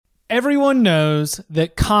Everyone knows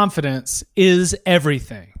that confidence is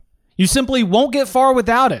everything. You simply won't get far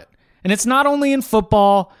without it. And it's not only in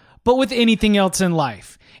football, but with anything else in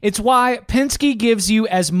life. It's why Penske gives you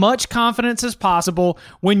as much confidence as possible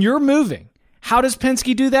when you're moving. How does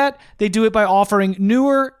Penske do that? They do it by offering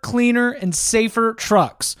newer, cleaner, and safer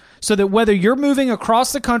trucks. So that whether you're moving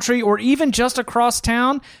across the country or even just across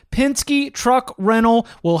town, Penske Truck Rental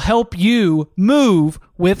will help you move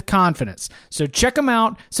with confidence. So check them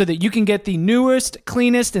out so that you can get the newest,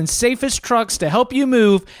 cleanest, and safest trucks to help you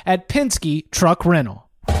move at Penske Truck Rental.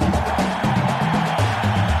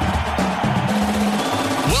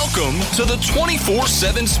 Welcome to the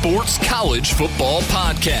 24/7 Sports College Football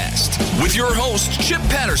Podcast with your hosts Chip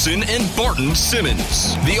Patterson and Barton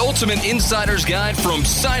Simmons. The ultimate insider's guide from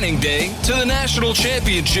signing day to the national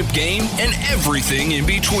championship game and everything in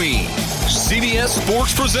between. CBS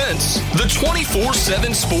Sports presents the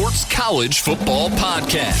 24/7 Sports College Football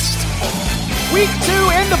Podcast. Week 2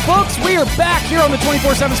 in the books. We are back here on the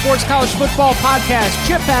 24/7 Sports College Football Podcast.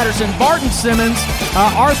 Chip Patterson, Barton Simmons.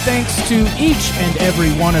 Our thanks to each and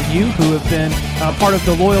every one of you who have been part of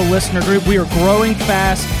the loyal listener group. We are growing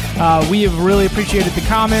fast. We have really appreciated the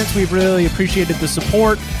comments. We've really appreciated the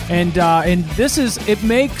support. And it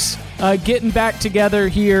makes getting back together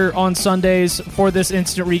here on Sundays for this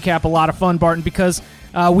instant recap a lot of fun, Barton, because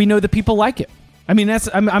we know that people like it. I mean,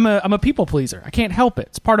 I'm a people pleaser. I can't help it.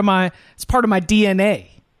 It's part of my DNA.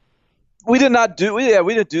 We didn't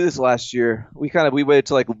do this last year. We waited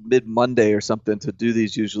till like mid Monday or something to do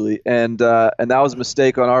these usually, and that was a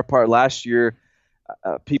mistake on our part last year.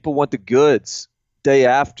 People want the goods day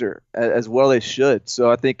after, as well they should.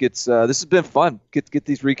 So I think this has been fun. Get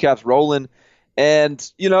these recaps rolling,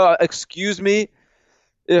 and excuse me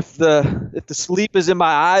if the sleep is in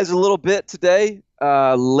my eyes a little bit today.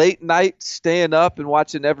 Late night staying up and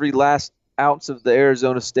watching every last ounce of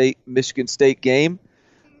the Michigan State game.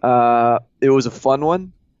 It was a fun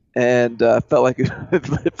one, and felt like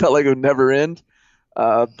it would never end.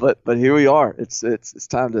 But here we are. It's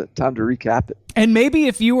time to recap it. And maybe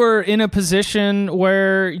if you were in a position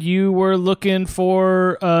where you were looking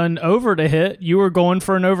for an over to hit, you were going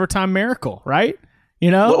for an overtime miracle, right?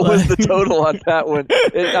 What was the total on that one?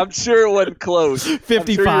 I'm sure it wasn't close. 55. I'm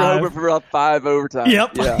sure you're hoping for about 5 overtime.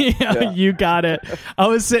 Yep. Yeah. You got it. I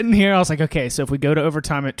was sitting here. I was like, okay, so if we go to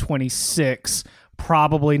overtime at 26,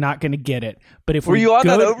 probably not going to get it. But if were you on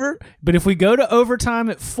that over? But if we go to overtime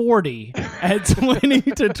at 40, at 20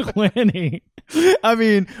 to 20, I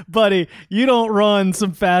mean, buddy, you don't run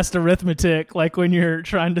some fast arithmetic like when you're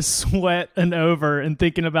trying to sweat an over and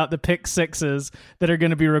thinking about the pick sixes that are going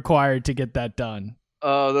to be required to get that done.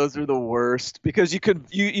 Oh, those are the worst because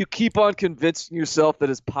you keep on convincing yourself that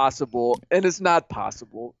it's possible, and it's not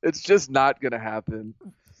possible. It's just not going to happen.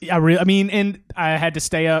 Yeah, and I had to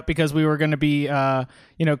stay up because we were going to be,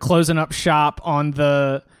 closing up shop on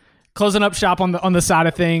the side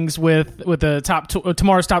of things with the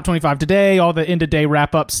tomorrow's top 25 today, all the end of day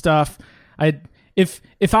wrap up stuff.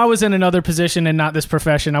 If I was in another position and not this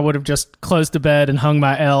profession, I would have just closed the bed and hung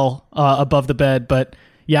my L above the bed, but.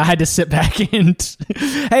 Yeah, I had to sit back and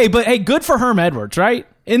hey, good for Herm Edwards, right?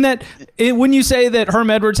 When you say that Herm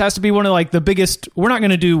Edwards has to be one of like the biggest, we're not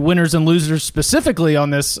going to do winners and losers specifically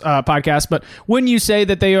on this podcast, but when you say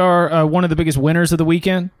that they are one of the biggest winners of the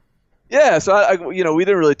weekend? Yeah, so we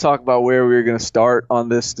didn't really talk about where we were going to start on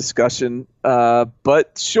this discussion,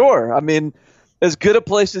 but sure. I mean, as good a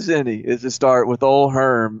place as any is to start with old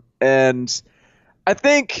Herm, and I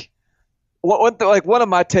think. One of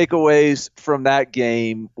my takeaways from that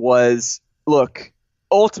game was, look,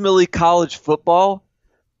 ultimately college football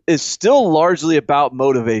is still largely about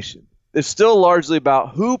motivation. It's still largely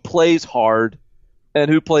about who plays hard and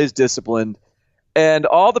who plays disciplined. And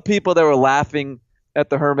all the people that were laughing at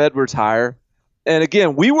the Herm Edwards hire, and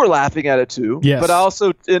again, we were laughing at it too, yes. But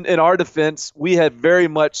also in our defense, we had very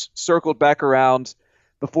much circled back around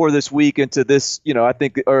before this week into this, I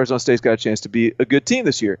think Arizona State's got a chance to be a good team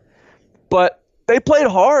this year. But they played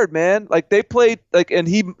hard, man. Like they played and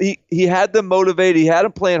he had them motivated. He had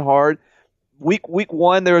them playing hard. Week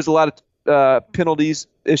 1, there was a lot of penalties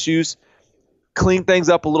issues. Cleaned things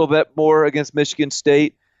up a little bit more against Michigan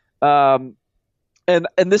State. And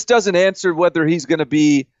this doesn't answer whether he's going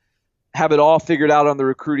to have it all figured out on the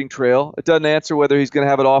recruiting trail. It doesn't answer whether he's going to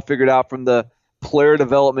have it all figured out from the player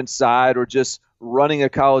development side or just running a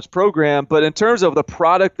college program, but in terms of the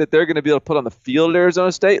product that they're going to be able to put on the field at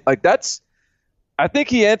Arizona State, I think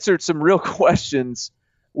he answered some real questions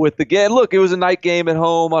with the game. Look, it was a night game at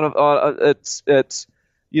home at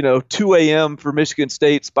 2 a.m. for Michigan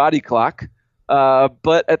State's body clock,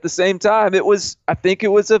 but at the same time, I think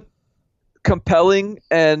it was a compelling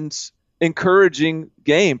and encouraging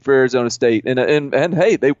game for Arizona State. And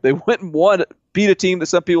hey, they went and beat a team that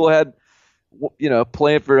some people had,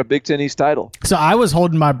 playing for a Big Ten East title. So I was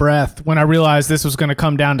holding my breath when I realized this was going to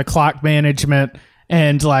come down to clock management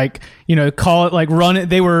and call it, run it.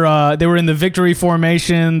 They were in the victory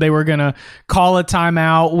formation. They were going to call a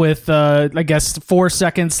timeout with, 4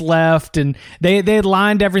 seconds left. And they had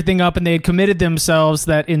lined everything up and they had committed themselves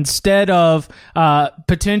that instead of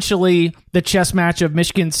potentially the chess match of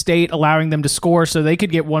Michigan State allowing them to score so they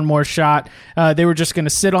could get one more shot, they were just going to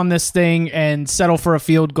sit on this thing and settle for a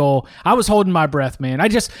field goal. I was holding my breath, man.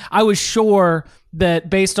 I was sure that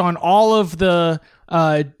based on all of the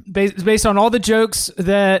based on all the jokes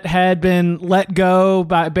that had been let go,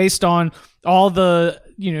 based on all the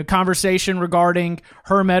conversation regarding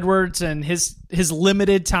Herm Edwards and his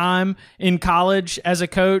limited time in college as a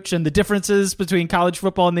coach and the differences between college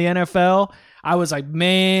football and the NFL, I was like,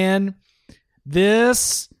 man,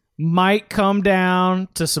 this might come down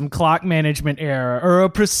to some clock management error or a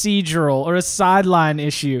procedural or a sideline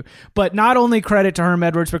issue. But not only credit to Herm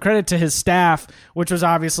Edwards, but credit to his staff, which was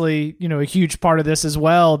obviously, a huge part of this as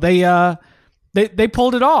well. They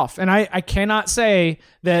pulled it off. And I cannot say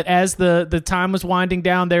that as the time was winding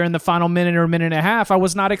down there in the final minute or minute and a half, I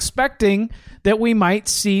was not expecting that we might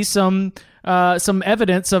see some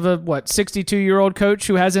evidence of a 62-year-old coach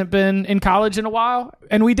who hasn't been in college in a while,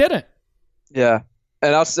 and we didn't. Yeah.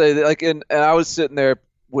 And I'll say that, and I was sitting there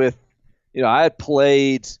with, I had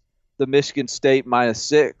played the Michigan State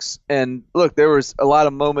 -6, and look, there was a lot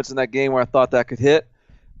of moments in that game where I thought that could hit,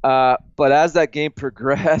 but as that game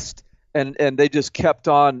progressed, and they just kept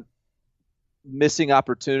on missing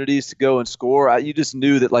opportunities to go and score, you just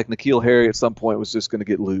knew that N'Keal Harry at some point was just going to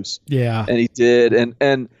get loose. Yeah, and he did.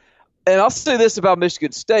 And I'll say this about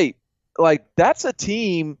Michigan State, that's a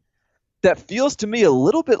team that feels to me a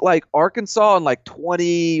little bit like Arkansas in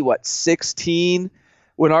 2016,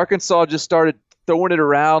 when Arkansas just started throwing it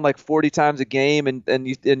around 40 times a game, and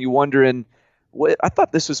you wondering, what, I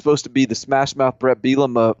thought this was supposed to be the smash mouth Brett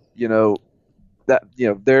Bielema,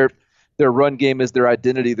 their run game is their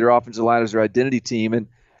identity, their offensive line is their identity team,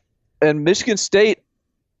 and Michigan State,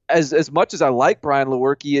 as much as I like Brian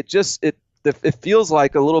Lewerke, it feels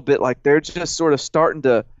like a little bit like they're just sort of starting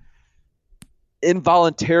to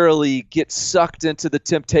involuntarily get sucked into the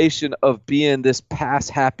temptation of being this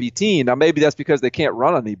pass-happy team. Now, maybe that's because they can't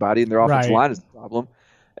run on anybody and their offensive line is the problem,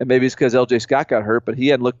 and maybe it's because L.J. Scott got hurt, but he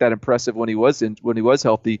hadn't looked that impressive when he was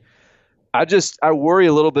healthy. I worry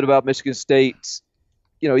a little bit about Michigan State.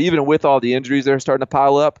 Even with all the injuries that are starting to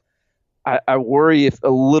pile up, I worry a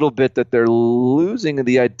little bit that they're losing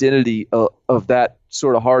the identity of that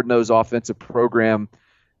sort of hard-nosed offensive program.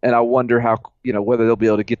 And I wonder how, whether they'll be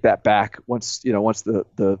able to get that back once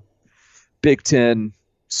the Big Ten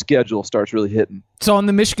schedule starts really hitting. So on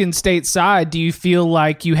the Michigan State side, do you feel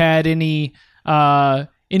like you had any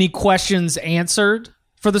questions answered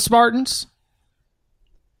for the Spartans?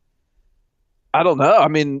 I don't know. I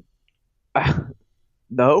mean,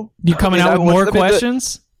 no. You coming out with more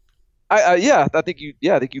questions? I think you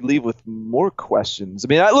leave with more questions. I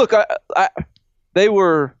mean, they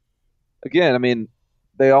were, again, I mean,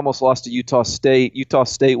 they almost lost to Utah State. Utah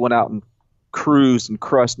State went out and cruised and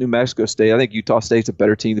crushed New Mexico State. I think Utah State's a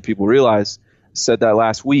better team than people realize. Said that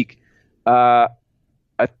last week. So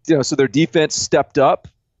their defense stepped up,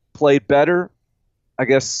 played better. I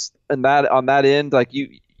guess on that end,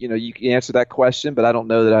 you can answer that question, but I don't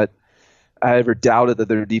know that I ever doubted that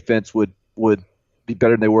their defense would be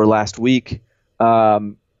better than they were last week.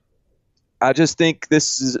 I just think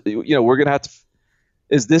this is, we're going to have to.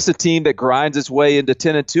 Is this a team that grinds its way into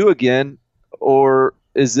 10-2 again, or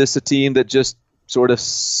is this a team that just sort of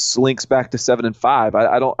slinks back to 7-5?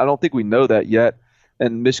 I don't think we know that yet.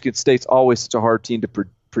 And Michigan State's always such a hard team to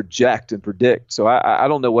project and predict. So I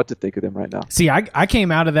don't know what to think of them right now. See, I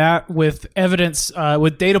came out of that with evidence,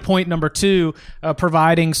 with data point number 2,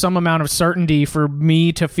 providing some amount of certainty for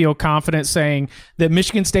me to feel confident saying that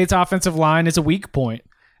Michigan State's offensive line is a weak point,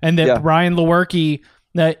 and that Brian Lewerke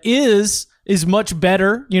is much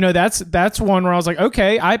better. That's one where I was like,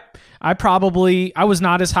 okay, I was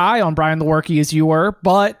not as high on Brian Lewerke as you were,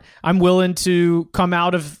 but I'm willing to come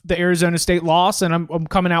out of the Arizona State loss, and I'm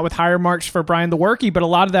coming out with higher marks for Brian Lewerke. But a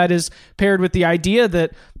lot of that is paired with the idea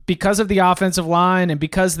that because of the offensive line and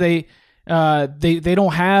because they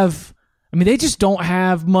don't have, they just don't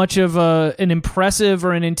have much of an impressive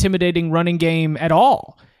or an intimidating running game at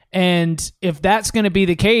all. And if that's going to be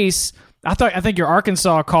the case, I think your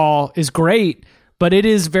Arkansas call is great, but it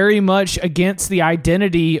is very much against the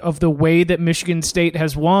identity of the way that Michigan State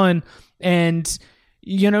has won. And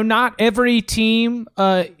not every team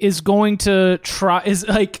is going to try.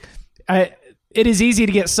 It is easy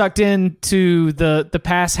to get sucked into the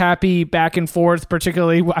pass happy back and forth,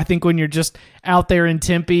 particularly I think when you're just out there in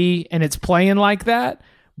Tempe and it's playing like that.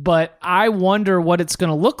 But I wonder what it's going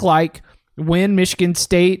to look like when Michigan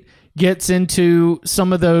State gets into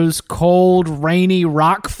some of those cold, rainy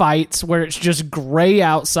rock fights where it's just gray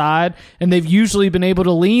outside, and they've usually been able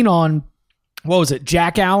to lean on, what was it,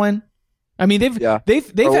 Jack Allen? I mean, they've had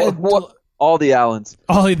all the Allens.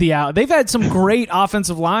 They've had some great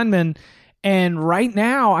offensive linemen, and right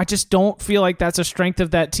now I just don't feel like that's a strength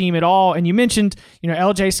of that team at all. And you mentioned,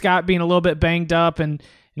 LJ Scott being a little bit banged up, and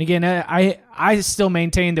again, I still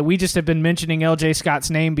maintain that we just have been mentioning LJ Scott's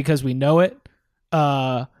name because we know it.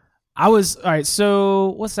 All right. So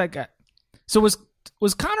what's that guy? So was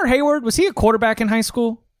Connor Hayward? Was he a quarterback in high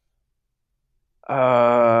school?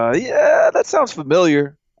 Yeah, that sounds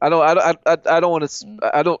familiar. I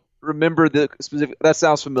don't remember the specific. That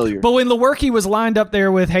sounds familiar. But when Lewerke was lined up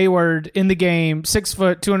there with Hayward in the game, 6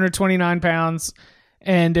 foot, 229 pounds,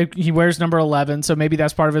 and he wears number 11, so maybe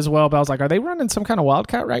that's part of it as well. But I was like, are they running some kind of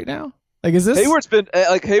wildcat right now? Like, is this Hayward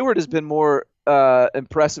has been more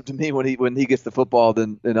impressive to me when he gets the football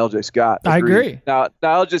than LJ Scott. I agree. Now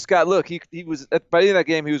LJ Scott, look, he was by the end of that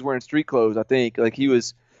game he was wearing street clothes. I think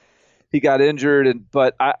he got injured,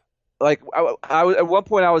 but I at one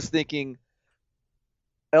point I was thinking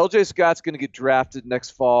LJ Scott's going to get drafted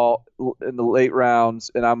next fall in the late rounds,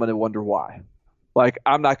 and I'm going to wonder why. Like,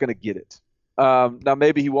 I'm not going to get it. Now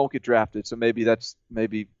maybe he won't get drafted, so maybe just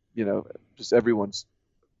everyone's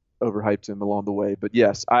overhyped him along the way. But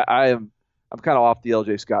yes, I'm kind of off the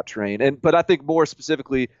LJ Scott train. But I think more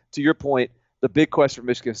specifically to your point, the big question for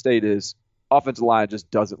Michigan State is offensive line just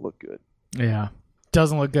doesn't look good. Yeah,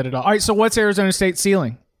 doesn't look good at all. All right, so what's Arizona State's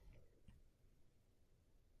ceiling?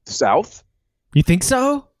 South. You think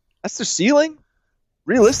so? That's their ceiling.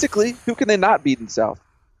 Realistically, who can they not beat in South?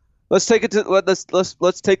 Let's take it to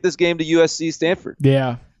let's take this game to USC Stanford.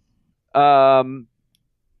 Yeah.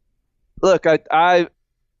 Look,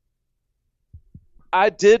 I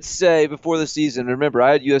did say before the season. Remember,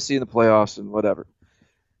 I had USC in the playoffs and whatever.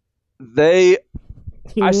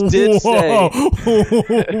 I did say.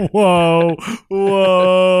 Whoa.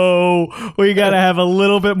 We got to have a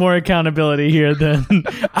little bit more accountability here than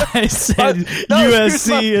I said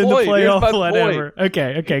USC in the playoff, whatever.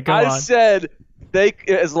 Okay, go on. I said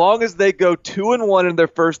as long as they go 2-1 in their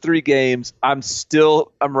first 3 games, I'm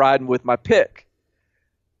riding with my pick.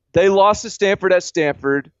 They lost to Stanford at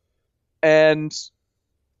Stanford, and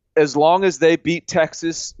as long as they beat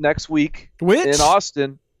Texas next week in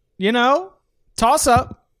Austin. Toss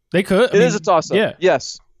up. They could. It is a toss up. Yeah.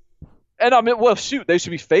 Yes. And they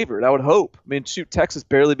should be favored. I would hope. Texas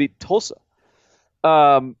barely beat Tulsa.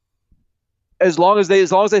 As long as they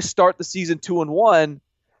start the season 2-1,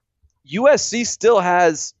 USC still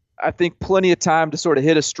has, I think, plenty of time to sort of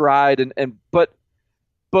hit a stride. But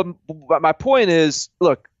my point is,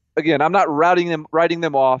 look, again, I'm not writing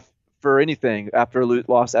them off for anything after a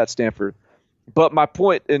loss at Stanford. But my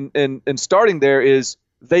point in starting there is,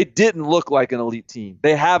 they didn't look like an elite team.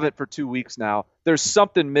 They haven't for 2 weeks now. There's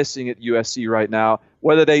something missing at USC right now.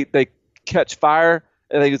 Whether they catch fire,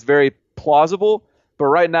 I think it's very plausible. But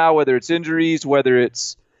right now, whether it's injuries, whether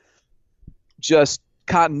it's just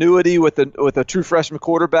continuity with a true freshman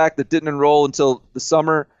quarterback that didn't enroll until the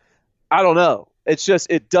summer, I don't know. It's just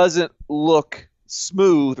it doesn't look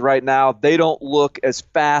smooth right now. They don't look as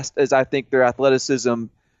fast as I think their athleticism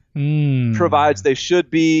provides they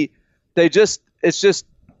should be.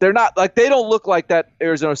 They're not like, they don't look like that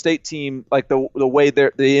Arizona State team, like the way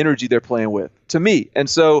the energy they're playing with, to me. And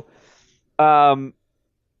so I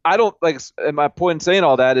don't like, and my point in saying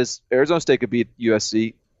all that is Arizona State could beat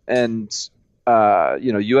USC, and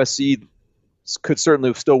USC could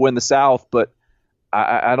certainly still win the South, but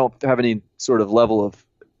I don't have any sort of level of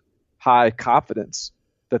high confidence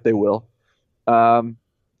that they will. And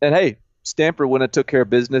hey, Stanford went and took care of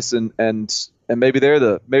business, and maybe they're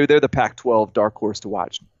the Pac-12 dark horse to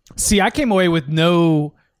watch. See, I came away with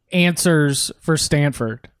no answers for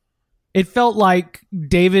Stanford. It felt like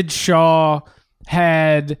David Shaw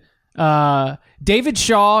had. David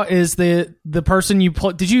Shaw is the person you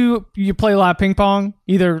play. Did you play a lot of ping pong,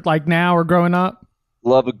 either like now or growing up?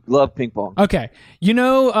 Love ping pong. Okay,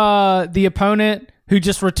 the opponent who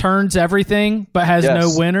just returns everything but has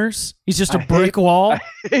no winners. He's just a brick wall. I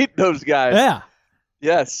hate those guys. Yeah.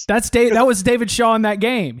 Yes. That was David Shaw in that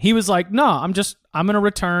game. He was like, no, I'm going to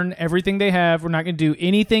return everything they have. We're not going to do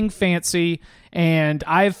anything fancy. And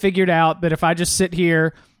I've figured out that if I just sit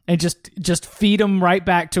here and just feed them right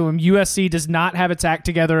back to him, USC does not have its act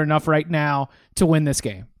together enough right now to win this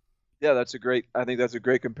game. Yeah, I think that's a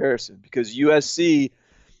great comparison because USC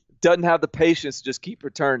doesn't have the patience to just keep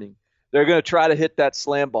returning. They're going to try to hit that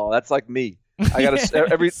slam ball. That's like me. I got to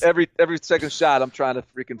every second shot, I'm trying to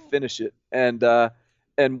freaking finish it.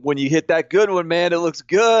 And when you hit that good one, man, it looks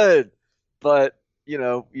good. But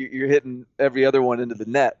you're hitting every other one into the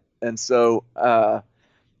net. And so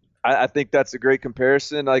I think that's a great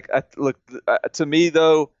comparison. To me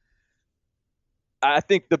though, I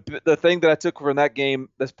think the thing that I took from that game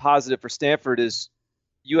that's positive for Stanford is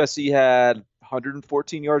USC had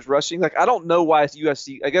 114 yards rushing. I don't know why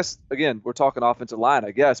USC. I guess again we're talking offensive line.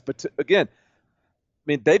 I guess, but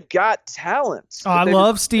they've got talent. Oh, I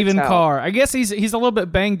love Stephen Carr. I guess he's a little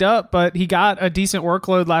bit banged up, but he got a decent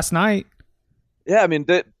workload last night. Yeah,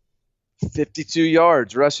 52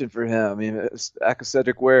 yards rushing for him.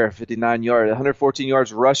 Cedric Ware 59 yards, 114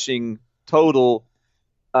 yards rushing total.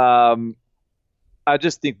 I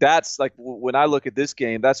just think that's when I look at this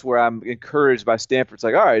game, that's where I'm encouraged by Stanford. It's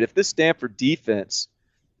all right, if this Stanford defense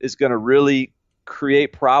is going to really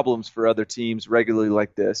create problems for other teams regularly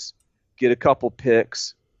like this, get a couple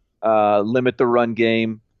picks, limit the run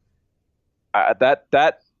game,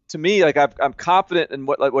 that to me, I'm confident in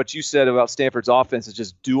what you said about Stanford's offense is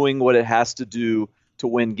just doing what it has to do to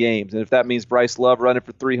win games. And if that means Bryce Love running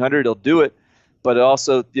for 300, he'll do it. But it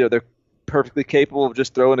also, they're perfectly capable of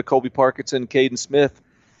just throwing to Colby Parkinson, Caden Smith,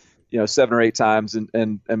 7 or 8 times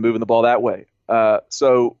and moving the ball that way.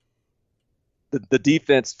 So the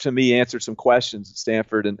defense to me answered some questions at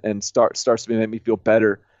Stanford and starts to make me feel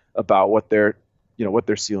better about what their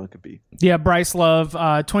ceiling could be. Yeah, Bryce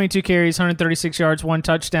Love, 22 carries, 136 yards, 1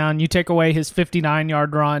 touchdown. You take away his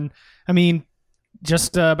 59-yard run.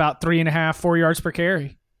 Just about 3.5, 4 yards per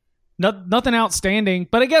carry. Nothing outstanding,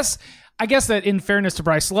 but I guess that in fairness to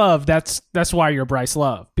Bryce Love, that's why you're Bryce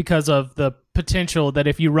Love, because of the potential that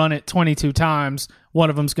if you run it 22 times, one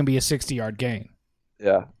of them's going to be a 60-yard gain.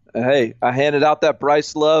 Yeah. And hey, I handed out that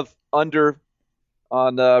Bryce Love under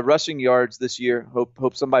on rushing yards this year.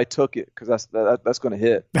 Hope somebody took it because that's going to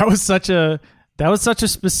hit. That was such a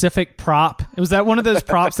specific prop. Was that one of those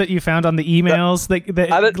props that you found on the emails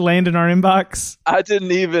that land in our inbox? I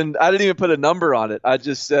didn't even put a number on it. I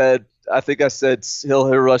just said, I think I said he'll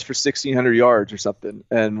rush for 1,600 yards or something,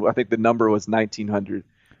 and I think the number was 1,900.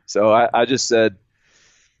 So I just said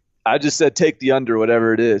take the under,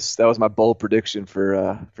 whatever it is. That was my bold prediction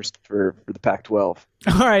for the Pac-12.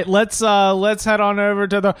 All right, let's head on over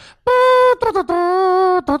to the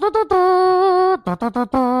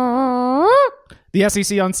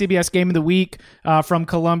SEC on CBS Game of the Week from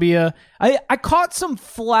Columbia. I caught some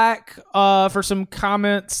flack for some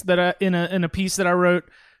comments that in a piece that I wrote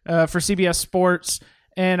for CBS Sports,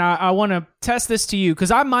 and I want to test this to you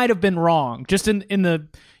because I might have been wrong. Just in the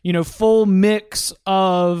full mix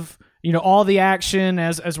of all the action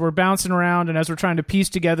as we're bouncing around and as we're trying to piece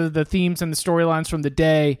together the themes and the storylines from the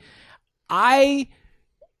day, I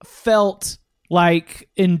felt like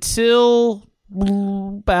until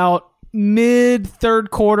about mid third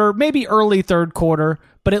quarter, maybe early third quarter,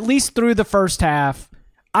 but at least through the first half,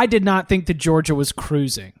 I did not think that Georgia was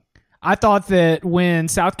cruising. I thought that when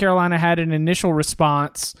South Carolina had an initial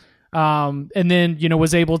response and then,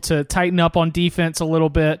 was able to tighten up on defense a little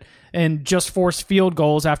bit and just force field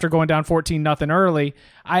goals after going down 14-0 early,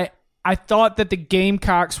 I thought that the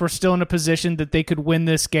Gamecocks were still in a position that they could win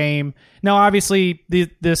this game. Now, obviously,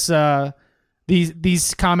 these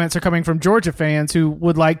comments are coming from Georgia fans who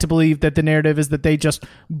would like to believe that the narrative is that they just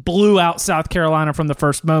blew out South Carolina from the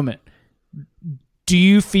first moment. Do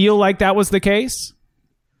you feel like that was the case?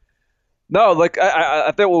 No,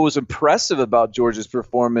 I think what was impressive about Georgia's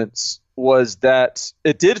performance was that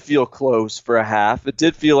it did feel close for a half. It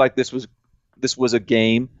did feel like this was a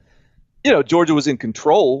game. Georgia was in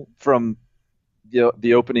control from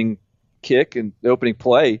the opening kick and the opening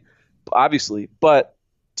play, obviously. But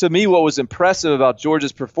to me, what was impressive about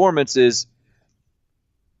Georgia's performance is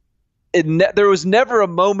there was never a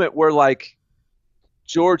moment where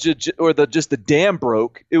Georgia or the dam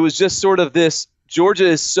broke. It was just sort of this. Georgia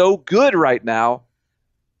is so good right now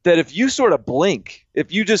that if you sort of blink,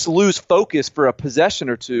 if you just lose focus for a possession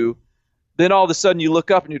or two, then all of a sudden you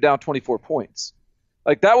look up and you're down 24 points.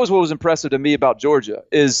 That was what was impressive to me about Georgia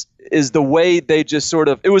is the way they just sort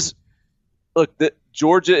of – it was – look,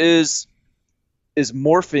 Georgia is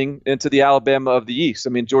morphing into the Alabama of the East.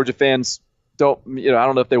 Georgia fans don't – I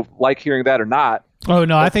don't know if they like hearing that or not. Oh,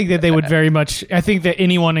 no, I think that they would very much – I think that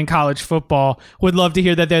anyone in college football would love to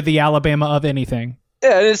hear that they're the Alabama of anything.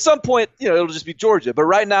 Yeah, and at some point, it'll just be Georgia. But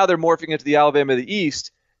right now they're morphing into the Alabama of the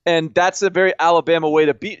East, and that's a very Alabama way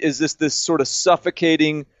to beat is this sort of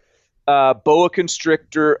suffocating boa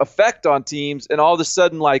constrictor effect on teams, and all of a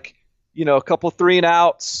sudden, like, a couple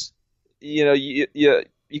 3-and-outs, you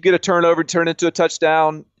get a turnover, turn into a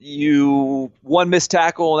touchdown, one missed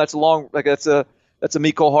tackle, and that's a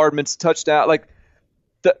Mecole Hardman's touchdown. Like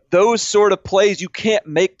those sort of plays, you can't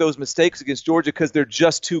make those mistakes against Georgia because they're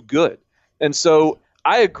just too good. And so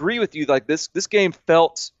I agree with you. Like this game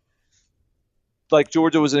felt like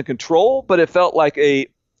Georgia was in control, but it felt like a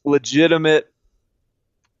legitimate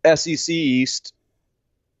SEC East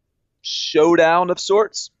showdown of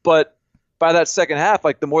sorts. But by that second half,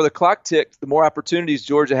 like the more the clock ticked, the more opportunities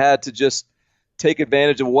Georgia had to just take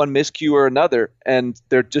advantage of one miscue or another, and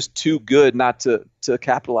they're just too good not to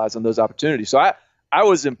capitalize on those opportunities. So I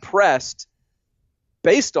was impressed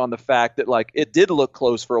based on the fact that like it did look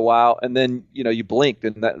close for a while, and then you blinked,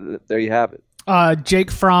 and there you have it. Jake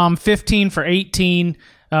Fromm, 15 for 18,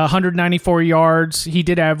 194 yards. He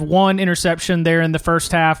did have one interception there in the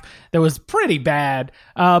first half that was pretty bad.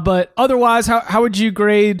 But otherwise, how would you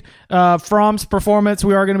grade Fromm's performance?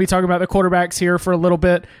 We are going to be talking about the quarterbacks here for a little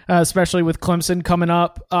bit, especially with Clemson coming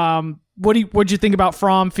up. What'd you think about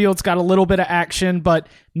Fromm? Fields got a little bit of action, but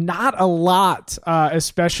not a lot,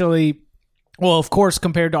 especially. Well, of course,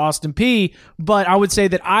 compared to Austin Peay, but I would say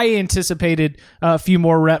that I anticipated a few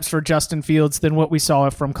more reps for Justin Fields than what we saw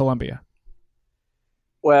from Columbia.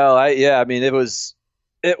 Well, it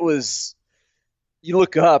was you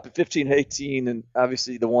look up at 15-18 and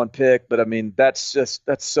obviously the one pick, but I mean, that's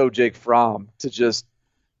so Jake Fromm to just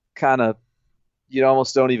kind of, you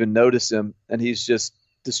almost don't even notice him, and he's just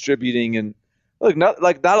distributing. And look, not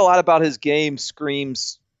a lot about his game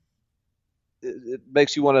screams. It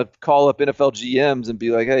makes you want to call up NFL GMs and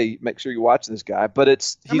be like, hey, make sure you're watching this guy. But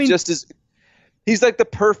he's like the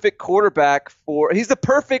perfect quarterback he's the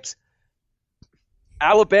perfect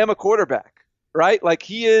Alabama quarterback, right? Like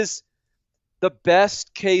he is the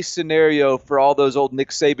best case scenario for all those old Nick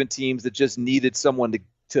Saban teams that just needed someone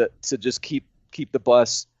to just keep the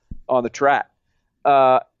bus on the track.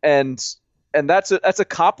 And that's a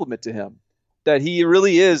compliment to him, that he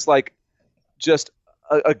really is like just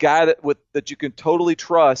a guy that you can totally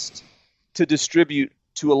trust to distribute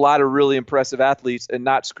to a lot of really impressive athletes and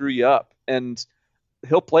not screw you up. And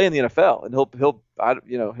he'll play in the NFL,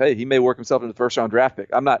 and he may work himself into the first round draft pick.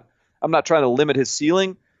 I'm not trying to limit his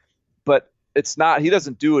ceiling, but he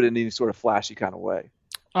doesn't do it in any sort of flashy kind of way.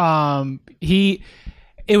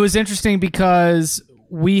 It was interesting because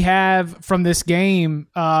we have from this game,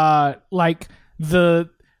 like the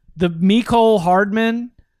Mecole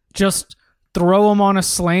Hardman, just throw him on a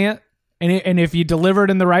slant, and if you deliver it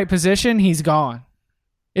in the right position, he's gone.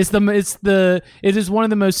 It is one of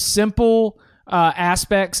the most simple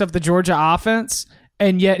aspects of the Georgia offense,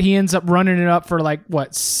 and yet he ends up running it up for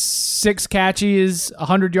 6 catches,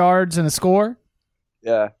 100 yards, and a score.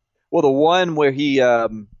 Yeah. Well, the one where he, I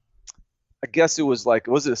guess it was I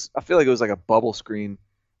feel like it was like a bubble screen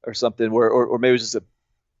or something, or maybe it was just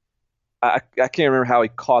I can't remember how he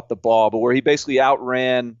caught the ball, but where he basically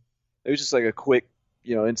outran. It was just like a quick,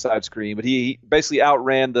 inside screen, but he basically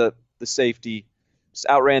outran the safety, just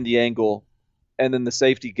outran the angle, and then the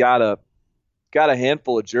safety got a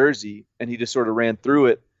handful of jersey, and he just sort of ran through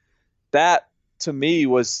it. That, to me,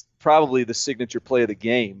 was probably the signature play of the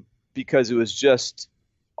game, because it was just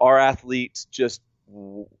our athletes just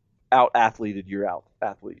out-athleted your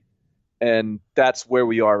athlete. And that's where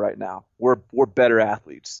we are right now. We're better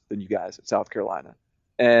athletes than you guys at South Carolina.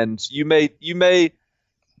 And you may you may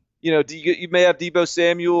have Deebo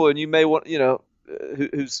Samuel, and you may want,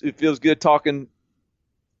 who feels good talking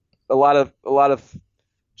a lot of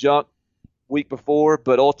junk week before,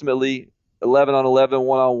 but ultimately 11 on 11,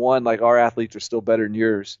 1-on-1, like our athletes are still better than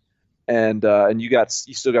yours, and you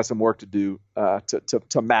still got some work to do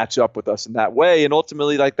to match up with us in that way. And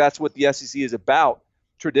ultimately, like that's what the SEC is about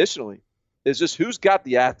traditionally, is just who's got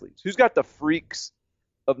the athletes, who's got the freaks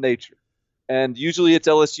of nature, and usually it's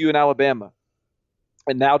LSU and Alabama.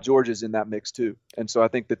 And now Georgia's in that mix too, and so I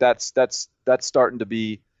think that's starting to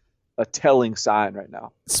be a telling sign right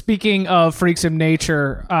now. Speaking of freaks of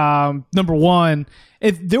nature, number one,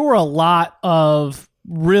 there were a lot of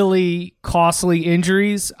really costly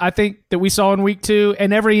injuries, I think, that we saw in week 2,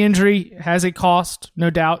 and every injury has a cost, no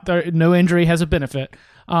doubt. No injury has a benefit.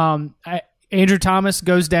 Andrew Thomas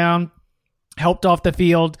goes down, helped off the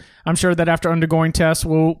field. I'm sure that after undergoing tests,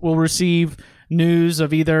 we'll receive news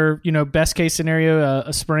of either, best case scenario,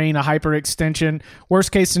 a sprain, a hyperextension.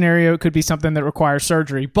 Worst case scenario, it could be something that requires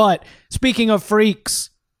surgery. But speaking of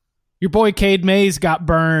freaks, your boy Cade Mays got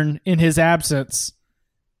burned in his absence.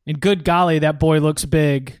 And good golly, that boy looks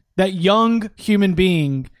big. That young human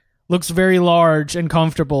being looks very large and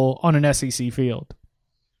comfortable on an SEC field.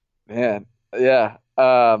 Man, yeah.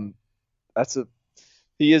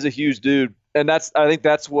 He is a huge dude, and I think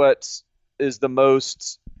that's what is the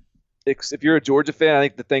most. If you're a Georgia fan, I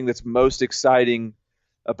think the thing that's most exciting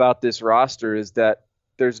about this roster is that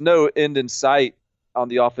there's no end in sight on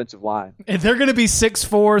the offensive line. And they're going to be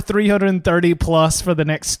 6'4", 330 plus for the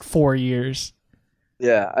next 4 years.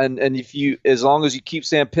 Yeah, and as long as you keep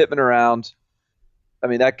Sam Pittman around, I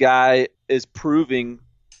mean, that guy is proving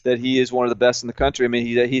that he is one of the best in the country. I mean,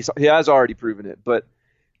 he has already proven it, but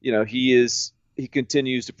he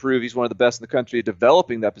continues to prove he's one of the best in the country at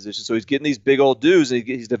developing that position. So he's getting these big old dudes and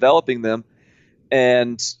he's developing them.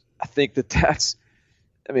 And I think that's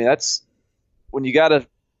when you got to,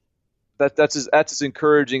 that's as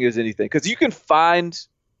encouraging as anything. Because you can find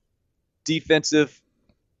defensive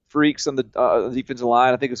freaks on the defensive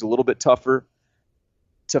line. I think it's a little bit tougher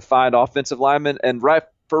to find offensive linemen. And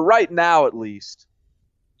right now, at least,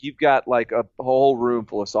 you've got like a whole room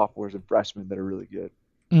full of sophomores and freshmen that are really good.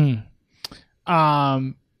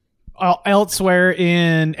 Elsewhere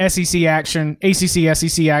in SEC action, ACC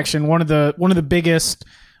SEC action, one of the biggest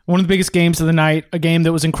games of the night, a game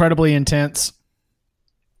that was incredibly intense.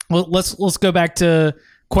 Well, let's go back to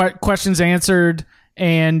questions answered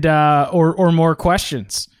and or more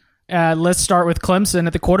questions. Let's start with Clemson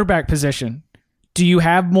at the quarterback position. Do you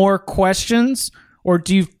have more questions, or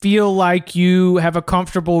do you feel like you have a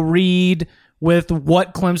comfortable read with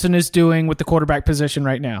what Clemson is doing with the quarterback position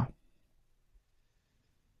right now?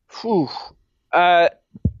 Whew. I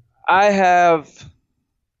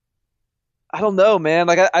don't know, man.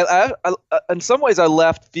 Like I in some ways I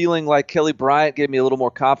left feeling like Kelly Bryant gave me a little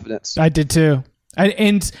more confidence. I did too.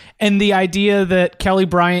 And the idea that Kelly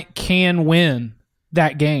Bryant can win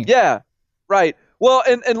that game. Yeah, right. Well,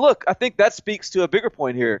 and look, I think that speaks to a bigger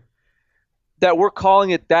point here, that we're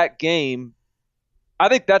calling it that game. I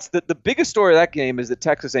think that's the biggest story of that game is that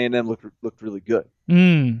Texas A&M looked really good.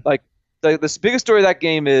 Like the biggest story of that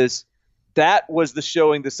game is that was the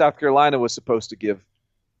showing that South Carolina was supposed to give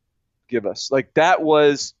us. Like that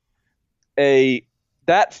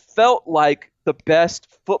felt like the best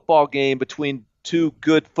football game between two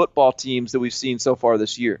good football teams that we've seen so far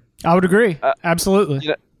this year. I would agree.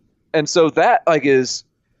 Absolutely. And so that I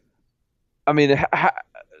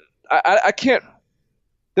can't.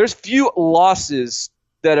 There's few losses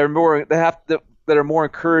that are more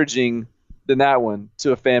encouraging than that one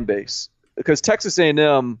to a fan base, because Texas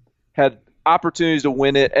A&M had opportunities to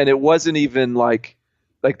win it, and it wasn't even like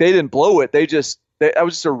they didn't blow it. That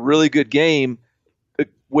was just a really good game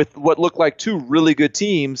with what looked like two really good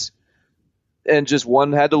teams, and just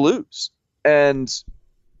one had to lose. And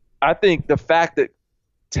I think the fact that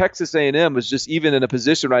Texas A&M is just even in a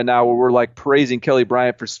position right now where we're like praising Kelly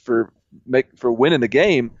Bryant for winning the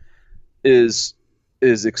game is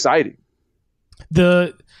exciting.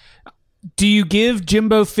 Do you give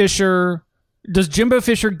Jimbo Fisher? Does Jimbo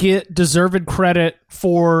Fisher get deserved credit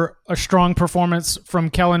for a strong performance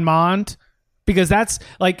from Kellen Mond? Because that's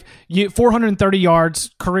like 430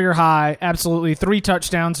 yards, career high, absolutely, 3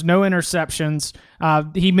 touchdowns, no interceptions.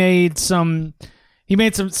 He made some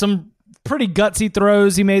pretty gutsy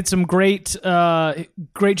throws. He made some great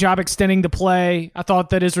job extending the play. I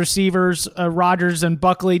thought that his receivers, Rodgers and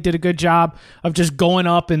Buckley, did a good job of just going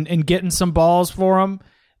up and getting some balls for him.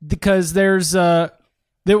 Because I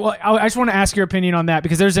just want to ask your opinion on that,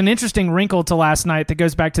 because there's an interesting wrinkle to last night that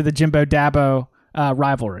goes back to the Jimbo Dabo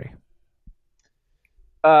rivalry.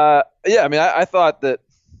 Yeah, I mean, I thought that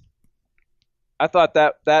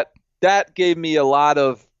gave me a lot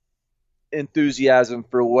of enthusiasm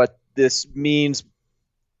for what this means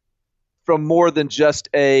from more than just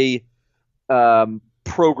a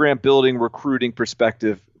program building recruiting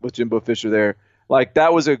perspective with Jimbo Fisher there. Like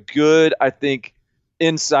that was a good, I think,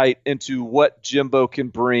 insight into what Jimbo can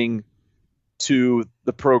bring to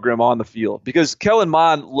the program on the field, because Kellen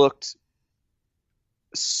Mond looked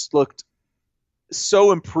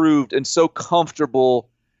so improved and so comfortable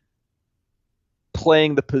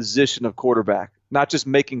playing the position of quarterback, not just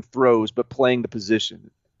making throws, but playing the position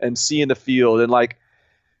and seeing the field. And like,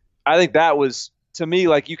 I think that was, to me,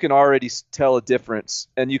 like you can already tell a difference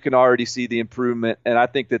and you can already see the improvement. And I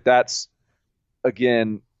think that's,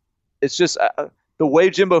 again, it's just the way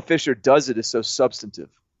Jimbo Fisher does it is so substantive.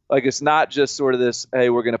 Like it's not just sort of this, hey,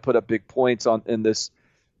 we're going to put up big points in this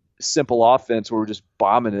simple offense where we're just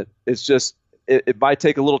bombing it. It's just, it might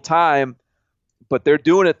take a little time, but they're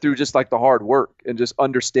doing it through just like the hard work and just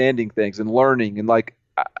understanding things and learning. And like,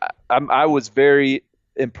 I was very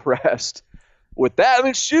impressed with that. I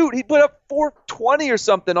mean, shoot, he put up 420 or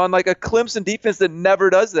something on like a Clemson defense that never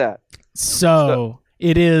does that. So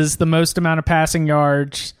it is the most amount of passing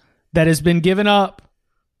yards that has been given up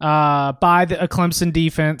by a Clemson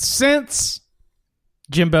defense since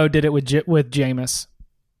Jimbo did it with Jameis.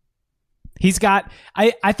 He's got.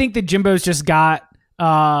 I think that Jimbo's just got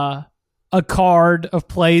a card of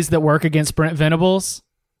plays that work against Brent Venables,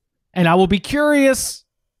 and I will be curious.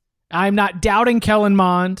 I'm not doubting Kellen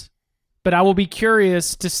Mond, but I will be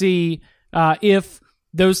curious to see if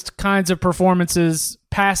those kinds of performances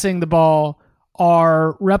passing the ball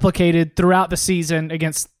are replicated throughout the season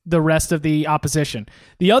against the rest of the opposition.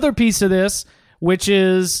 The other piece of this, which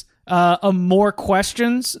is a more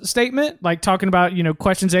questions statement, like talking about,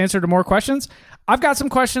 questions answered to more questions. I've got some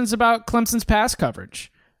questions about Clemson's pass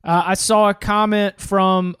coverage. I saw a comment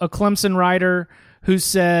from a Clemson writer who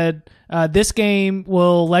said, this game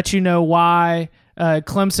will let you know why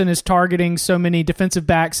Clemson is targeting so many defensive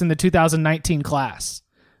backs in the 2019 class.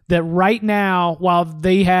 That right now, while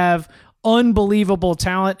they have unbelievable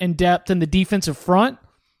talent and depth in the defensive front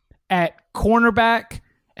at cornerback,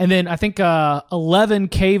 and then I think 11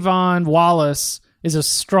 Kayvon Wallace is a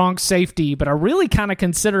strong safety, but I really kind of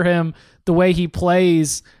consider him, the way he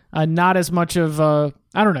plays, not as much of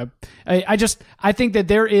I don't know. I think that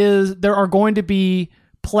there are going to be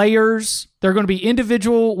players, there are going to be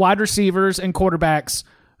individual wide receivers and quarterbacks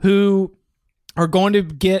who are going to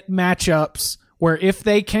get matchups where if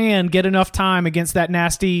they can get enough time against that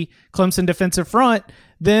nasty Clemson defensive front,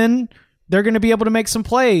 then they're going to be able to make some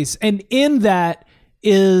plays. And in that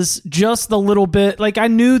is just the little bit, like I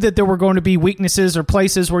knew that there were going to be weaknesses or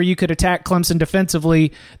places where you could attack Clemson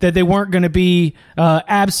defensively, that they weren't going to be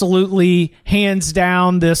absolutely hands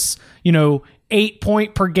down this,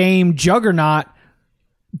 8-point per game juggernaut,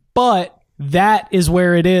 but that is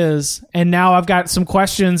where it is. And now I've got some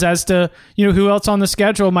questions as to, who else on the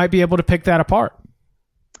schedule might be able to pick that apart.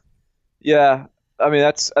 Yeah. I mean,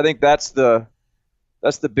 I think that's the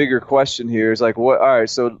bigger question here is like, what, all right,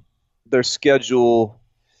 so their schedule,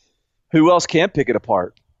 who else can pick it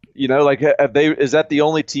apart? Like is that the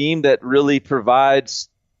only team that really provides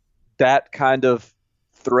that kind of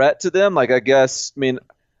threat to them? Like, I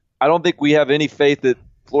don't think we have any faith that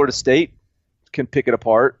Florida State can pick it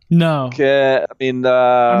apart. No. I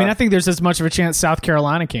think there's as much of a chance South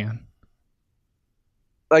Carolina can.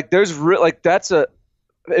 Like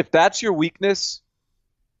if that's your weakness,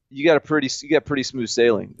 you got pretty smooth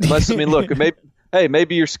sailing. Unless, look,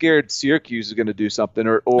 maybe you're scared Syracuse is going to do something,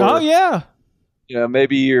 or oh yeah,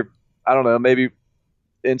 maybe maybe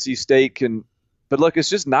NC State can. But look, it's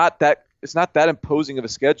just not that. It's not that imposing of a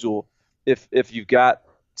schedule if you've got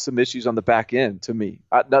some issues on the back end. To me,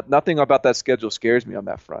 nothing about that schedule scares me on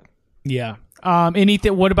that front. Yeah.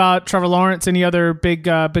 Anything? What about Trevor Lawrence? Any other big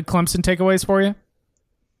Clemson takeaways for you?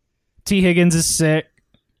 T. Higgins is sick.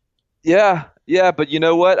 Yeah, but you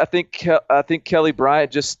know what? I think Kelly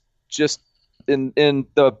Bryant just in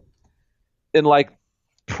like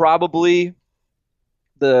probably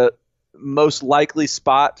the most likely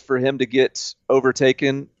spot for him to get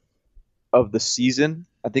overtaken of the season.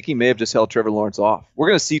 I think he may have just held Trevor Lawrence off. We're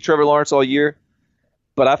going to see Trevor Lawrence all year,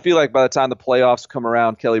 but I feel like by the time the playoffs come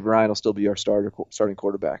around, Kelly Bryant will still be our starting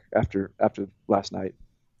quarterback after last night.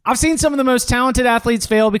 I've seen some of the most talented athletes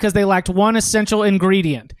fail because they lacked one essential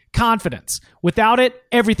ingredient: confidence. Without it,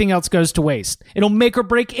 everything else goes to waste. It'll make or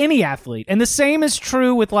break any athlete. And the same is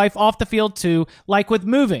true with life off the field too, like with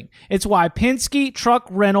moving. It's why Penske Truck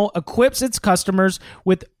Rental equips its customers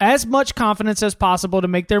with as much confidence as possible to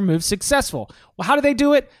make their moves successful. Well, how do they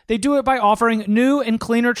do it? They do it by offering new and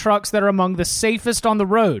cleaner trucks that are among the safest on the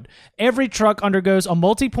road. Every truck undergoes a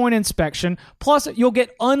multi-point inspection, plus you'll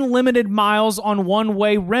get unlimited miles on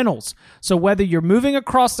one-way rentals. So whether you're moving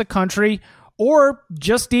across the country or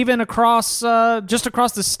just even across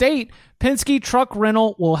the state, Penske Truck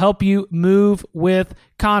Rental will help you move with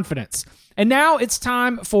confidence. And now it's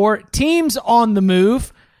time for Teams on the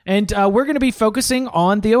Move, and we're going to be focusing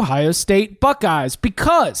on the Ohio State Buckeyes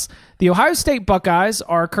because the Ohio State Buckeyes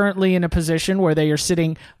are currently in a position where they are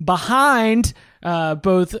sitting behind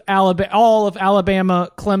both all of Alabama,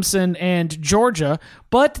 Clemson, and Georgia,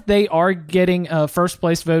 but they are getting a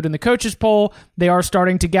first-place vote in the coaches poll. They are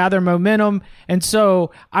starting to gather momentum, and so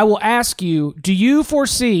I will ask you, do you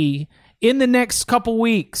foresee in the next couple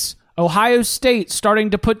weeks Ohio State starting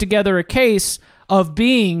to put together a case of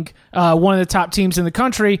being one of the top teams in the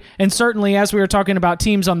country, and certainly as we were talking about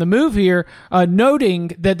teams on the move here,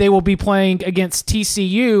 noting that they will be playing against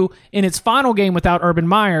TCU in its final game without Urban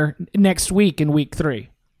Meyer next week in Week 3?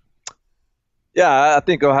 Yeah, I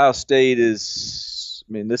think Ohio State this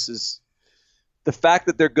is the fact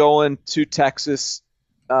that they're going to Texas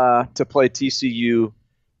to play TCU.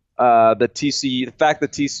 The fact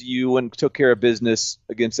that TCU took care of business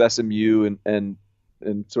against SMU and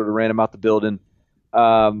sort of ran them out the building.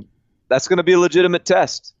 That's going to be a legitimate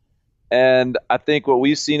test. And I think what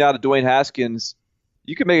we've seen out of Dwayne Haskins,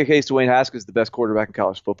 you can make a case Dwayne Haskins is the best quarterback in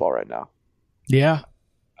college football right now. Yeah.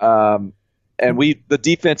 And the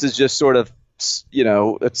defense is just sort of,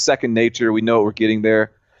 it's second nature. We know what we're getting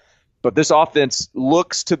there. But this offense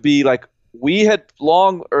looks to be like we had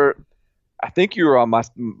I think you were on my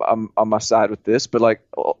side with this, but like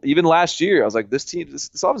even last year, I was like, this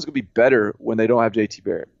offense is going to be better when they don't have JT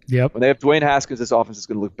Barrett. Yep. When they have Dwayne Haskins, this offense is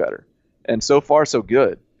going to look better. And so far, so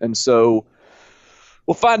good. And so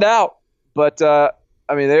we'll find out. But they're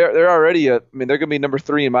already they're going to be number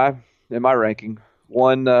 3 in my ranking.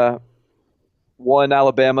 1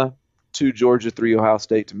 Alabama, 2 Georgia, 3 Ohio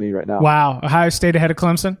State to me right now. Wow, Ohio State ahead of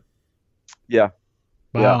Clemson. Yeah.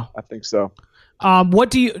 Wow. Yeah, I think so. What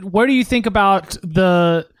do you think about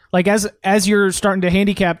as you're starting to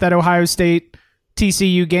handicap that Ohio State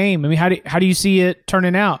TCU game? I mean, how do you see it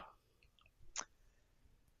turning out?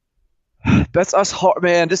 That's us hard,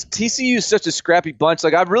 man. This TCU is such a scrappy bunch.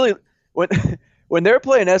 Like when they're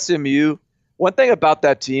playing SMU, one thing about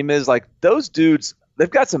that team is like those dudes, they've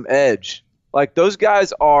got some edge. Like those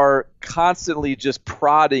guys are constantly just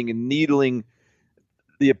prodding and needling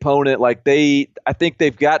the opponent. Like I think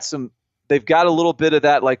they've got a little bit of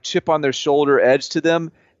that like chip on their shoulder edge to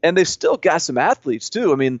them, and they've still got some athletes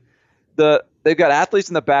too. I mean, they've got athletes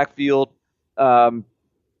in the backfield,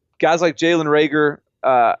 guys like Jalen Rager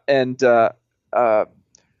and our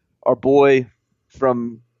boy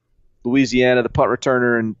from Louisiana, the punt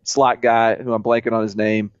returner and slot guy, who I'm blanking on his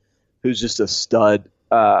name, who's just a stud.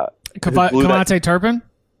 Kamate Turpin?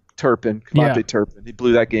 Kamate Turpin. He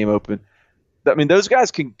blew that game open. I mean, those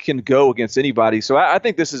guys can go against anybody. So I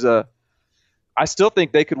think this is I still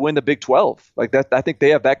think they could win the Big 12. Like that, I think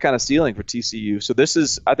they have that kind of ceiling for TCU. So this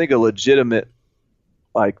is, I think, a legitimate,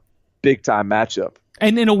 like, big time matchup.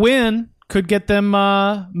 And in a win, could get them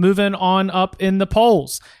moving on up in the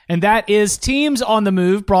polls. And that is Teams on the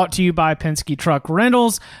Move, brought to you by Penske Truck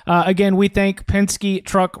Rentals. Again, we thank Penske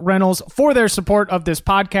Truck Rentals for their support of this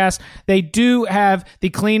podcast. They do have the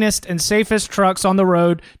cleanest and safest trucks on the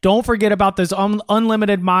road. Don't forget about those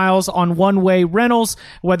unlimited miles on one-way rentals,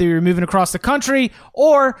 whether you're moving across the country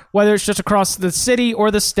or whether it's just across the city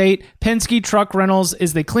or the state. Penske Truck Rentals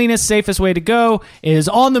is the cleanest, safest way to go. It is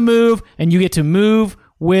on the move, and you get to move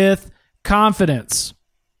with confidence.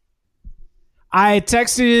 I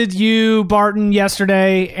texted you, Barton,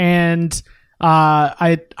 yesterday, and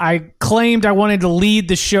I claimed I wanted to lead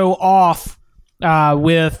the show off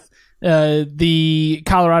with the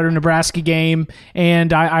Colorado-Nebraska game,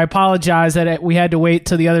 and I apologize that we had to wait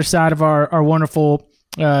till the other side of our wonderful,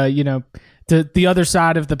 the other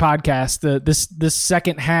side of the podcast, this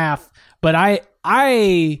second half. But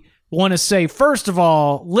I want to say, first of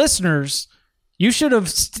all, listeners, you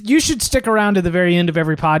should stick around to the very end of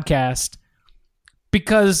every podcast,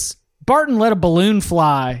 because Barton let a balloon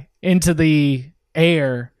fly into the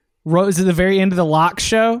air. Rose at the very end of the Lock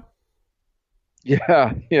show.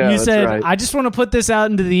 Yeah. You said, right. I just want to put this out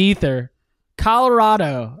into the ether.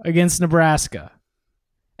 Colorado against Nebraska.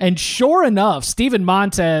 And sure enough, Steven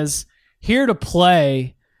Montez here to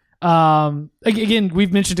play. Again,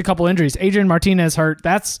 we've mentioned a couple injuries. Adrian Martinez hurt.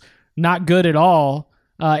 That's not good at all.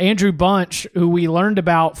 Andrew Bunch, who we learned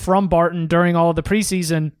about from Barton during all of the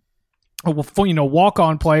preseason,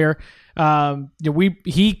 walk-on player.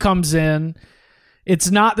 He comes in.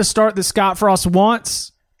 It's not the start that Scott Frost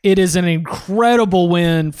wants. It is an incredible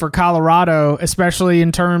win for Colorado, especially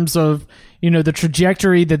in terms of the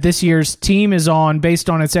trajectory that this year's team is on based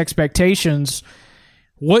on its expectations.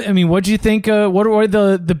 What do you think? What were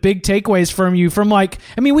the big takeaways from you?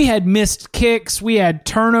 We had missed kicks, we had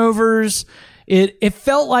turnovers. It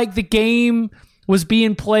felt like the game was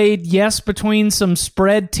being played, yes, between some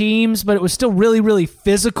spread teams, but it was still really, really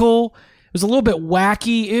physical. It was a little bit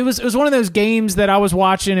wacky. It was one of those games that I was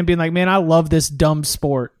watching and being like, man, I love this dumb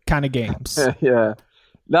sport kind of games. Yeah.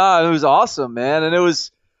 No, it was awesome, man. And it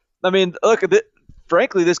was, look,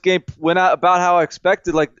 frankly, this game went out about how I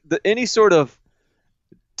expected. Like any sort of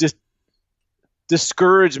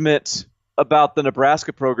discouragement about the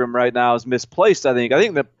Nebraska program right now is misplaced, I think.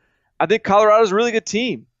 I think Colorado's a really good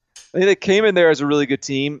team. I think they came in there as a really good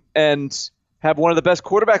team and have one of the best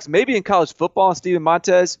quarterbacks maybe in college football in Steven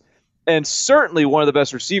Montez, and certainly one of the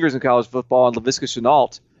best receivers in college football in Laviska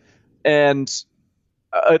Shenault. And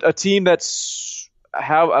a team that's Mike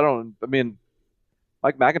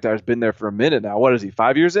McIntyre's been there for a minute now. What is he,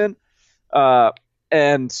 5 years in?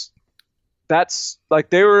 And that's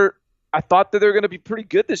like I thought that they were going to be pretty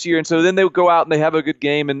good this year. And so then they would go out and they have a good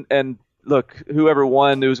game and look, whoever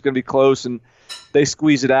won, it was going to be close, and they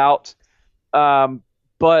squeeze it out.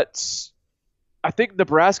 But I think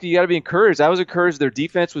Nebraska, you got to be encouraged. I was encouraged their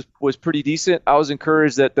defense was pretty decent. I was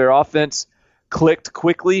encouraged that their offense clicked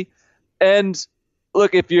quickly. And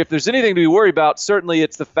look, if there's anything to be worried about, certainly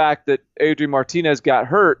it's the fact that Adrian Martinez got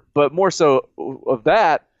hurt, but more so of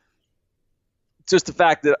that, just the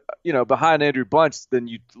fact that, behind Andrew Bunch, then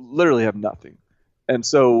you literally have nothing. And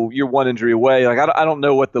so you're one injury away. Like, I don't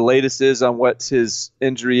know what the latest is on what his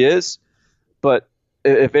injury is, but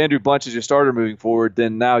if Andrew Bunch is your starter moving forward,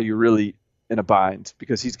 then now you're really in a bind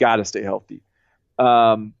because he's got to stay healthy.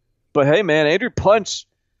 But hey, man, Andrew Bunch,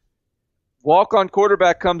 walk-on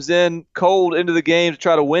quarterback, comes in cold into the game to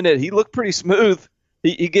try to win it. He looked pretty smooth.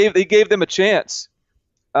 He gave them a chance,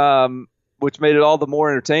 which made it all the more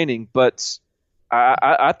entertaining. But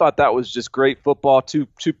I thought that was just great football. Two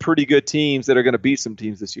pretty good teams that are going to beat some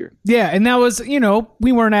teams this year. Yeah, and that was,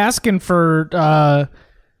 we weren't asking for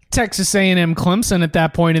Texas A&M Clemson at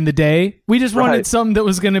that point in the day. We just wanted something that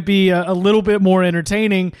was going to be a little bit more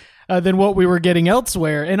entertaining than what we were getting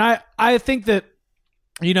elsewhere. And I think that,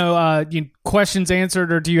 questions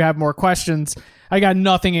answered, or do you have more questions? I got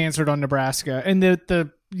nothing answered on Nebraska. And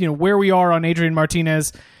the where we are on Adrian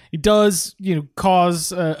Martinez, it does,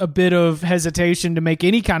 cause a bit of hesitation to make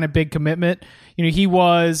any kind of big commitment. He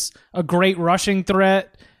was a great rushing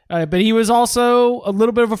threat. But he was also a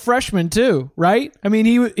little bit of a freshman too, right? I mean,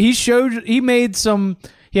 he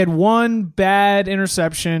had one bad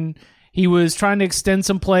interception. He was trying to extend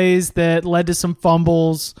some plays that led to some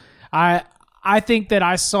fumbles. I think that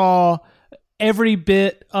I saw every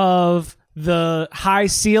bit of the high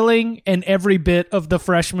ceiling and every bit of the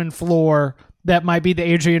freshman floor that might be the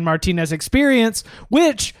Adrian Martinez experience,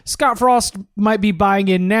 which Scott Frost might be buying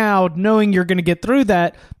in now, knowing you're going to get through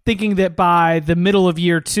that, thinking that by the middle of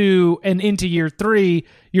year 2 and into year 3,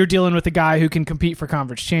 you're dealing with a guy who can compete for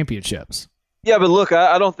conference championships. Yeah, but look,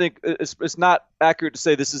 I don't think it's not accurate to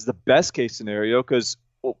say this is the best case scenario because,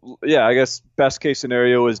 I guess best case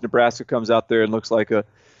scenario is Nebraska comes out there and looks like a,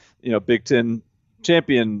 Big Ten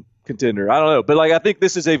champion contender. I don't know, but I think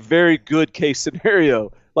this is a very good case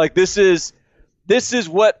scenario. This is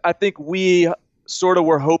what I think we sort of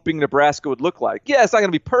were hoping Nebraska would look like. Yeah, it's not going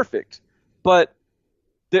to be perfect, but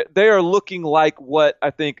they are looking like what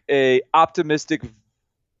I think a optimistic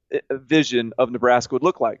vision of Nebraska would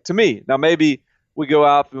look like to me. Now, maybe we go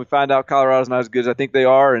out and we find out Colorado's not as good as I think they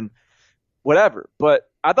are and whatever, but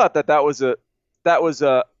I thought that was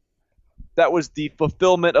the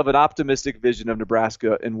fulfillment of an optimistic vision of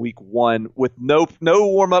Nebraska in week 1 with no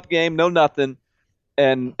warm-up game, no nothing.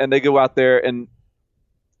 And they go out there and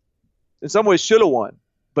in some ways should have won,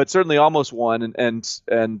 but certainly almost won and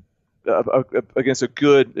against a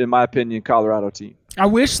good, in my opinion, Colorado team. I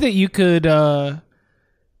wish that you could. I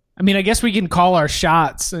guess we can call our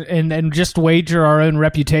shots and just wager our own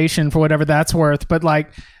reputation for whatever that's worth. But I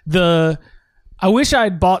wish I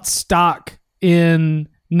had bought stock in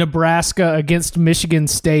Nebraska against Michigan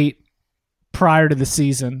State prior to the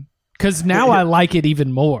season because now I like it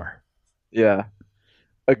even more. Yeah.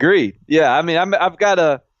 Agreed. Yeah,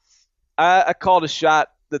 I called a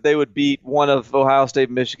shot that they would beat one of Ohio State,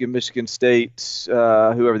 Michigan State,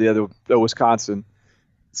 whoever the other, Wisconsin.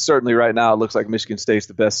 Certainly, right now it looks like Michigan State's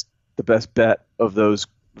the best bet of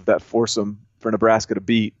that foursome for Nebraska to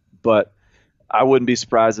beat. But I wouldn't be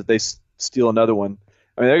surprised if they steal another one.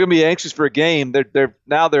 They're going to be anxious for a game. They're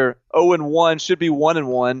 0-1, should be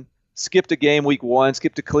 1-1. Skipped a game week 1,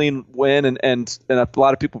 skipped a clean win, and a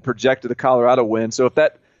lot of people projected a Colorado win. So if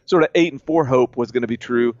that sort of 8-4 hope was going to be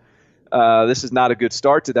true, this is not a good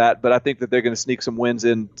start to that. But I think that they're going to sneak some wins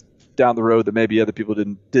in down the road that maybe other people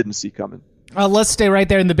didn't see coming. Let's stay right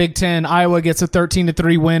there in the Big Ten. Iowa gets a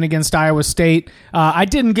 13-3 win against Iowa State. I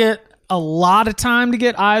didn't get a lot of time to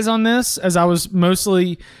get eyes on this as I was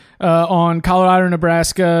mostly on Colorado,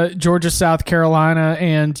 Nebraska, Georgia, South Carolina,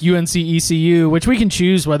 and UNC ECU, which we can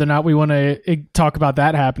choose whether or not we want to talk about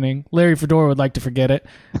that happening. Larry Fedora would like to forget it.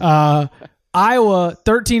 Iowa,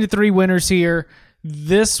 13-3 winners here.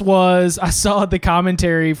 I saw the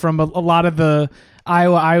commentary from a lot of the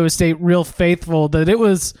Iowa State real faithful that it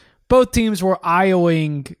was both teams were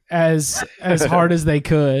Iowaing as hard as they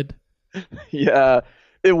could. Yeah,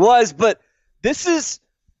 it was, but this is,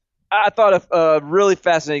 I thought, a really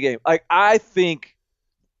fascinating game. I think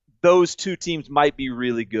those two teams might be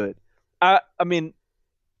really good.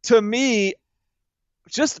 To me,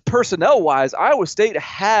 just personnel-wise, Iowa State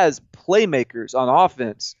has playmakers on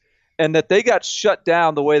offense, and that they got shut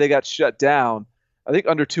down the way they got shut down, I think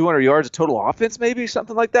under 200 yards of total offense, maybe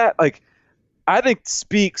something like that. I think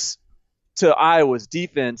speaks to Iowa's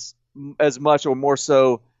defense as much or more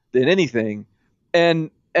so than anything. And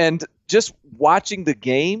just watching the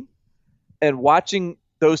game and watching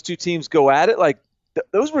those two teams go at it, like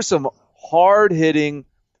those were some hard-hitting,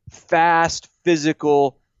 fast,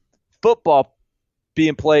 physical football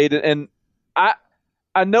being played. And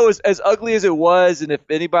I know as ugly as it was, and if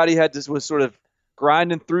anybody was sort of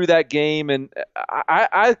grinding through that game, and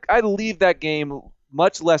I leave that game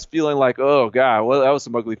much less feeling like, oh God, well, that was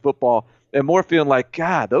some ugly football, and more feeling like,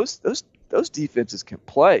 God, those defenses can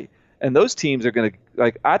play, and those teams are going to,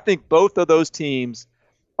 like, I think both of those teams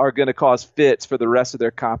are going to cause fits for the rest of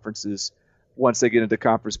their conferences once they get into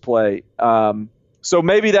conference play. So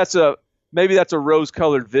maybe that's a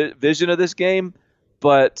rose-colored vision of this game,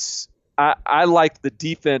 but I liked the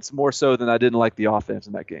defense more so than I didn't like the offense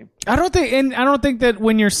in that game. I don't think that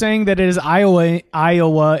when you're saying that it is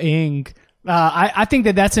Iowa-ing, I think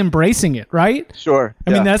that that's embracing it, right? Sure.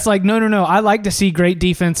 I mean, that's like, no. I like to see great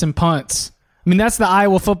defense and punts. I mean, that's the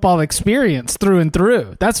Iowa football experience through and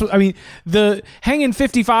through. The hanging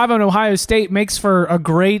 55 on Ohio State makes for a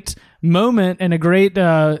great moment and a great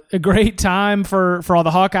time for all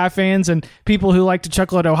the Hawkeye fans and people who like to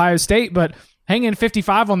chuckle at Ohio State, but hanging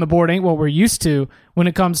 55 on the board ain't what we're used to when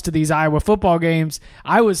it comes to these Iowa football games.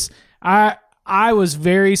 I was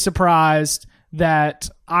very surprised that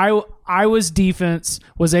Iowa's defense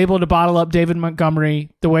was able to bottle up David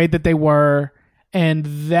Montgomery the way that they were, and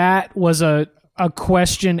that was a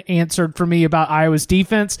question answered for me about Iowa's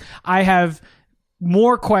defense. I have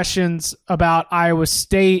more questions about Iowa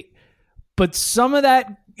State, but some of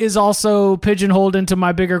that is also pigeonholed into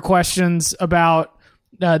my bigger questions about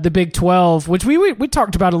the Big 12, which we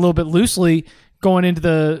talked about a little bit loosely going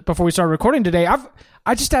into before we started recording today. I've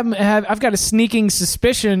got a sneaking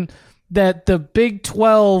suspicion that the Big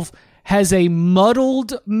 12 has a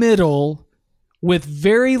muddled middle with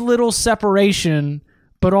very little separation,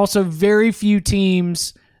 but also very few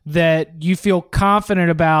teams that you feel confident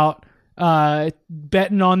about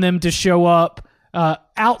betting on them to show up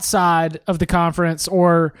outside of the conference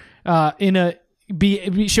or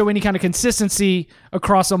show any kind of consistency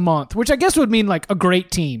across a month, which I guess would mean like a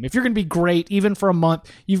great team. If you're going to be great, even for a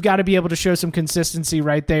month, you've got to be able to show some consistency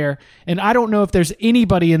right there. And I don't know if there's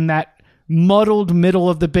anybody in that muddled middle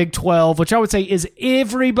of the Big 12, which I would say is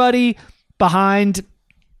everybody behind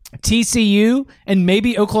TCU and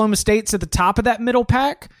maybe Oklahoma State's at the top of that middle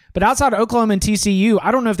pack. But outside of Oklahoma and TCU,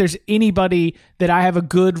 I don't know if there's anybody that I have a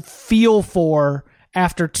good feel for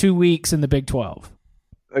after 2 weeks in the Big 12.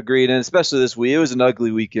 Agreed, and especially this week, it was an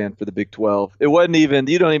ugly weekend for the Big 12. It wasn't even,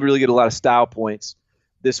 you don't even really get a lot of style points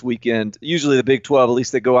this weekend. Usually the Big 12, at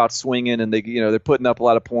least they go out swinging and they're putting up a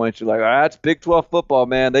lot of points. You're like, that's Big 12 football,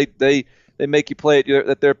 man. They make you play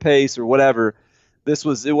at their pace or whatever. It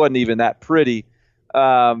wasn't even that pretty.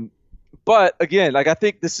 But again, like, I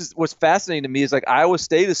think this is what's fascinating to me is like Iowa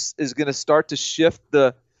State is going to start to shift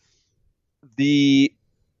the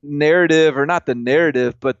narrative, or not the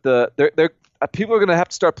narrative, but they're people are going to have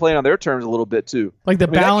to start playing on their terms a little bit too. Like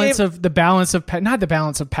not the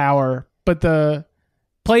balance of power, but the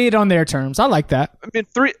play it on their terms. I like that. I mean,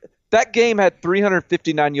 that game had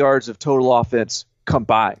 359 yards of total offense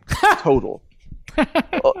combined. Total.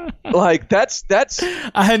 Like that's.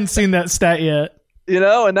 I hadn't seen that stat yet. And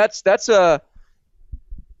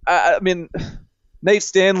I mean, Nate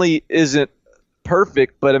Stanley isn't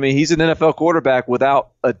perfect, but I mean, he's an NFL quarterback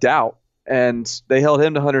without a doubt. And they held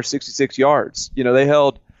him to 166 yards. They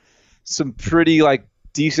held some pretty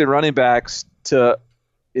decent running backs to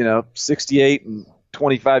 68 and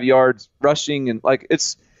 25 yards rushing, and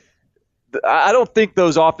I don't think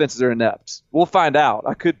those offenses are inept. We'll find out.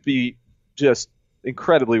 I could be just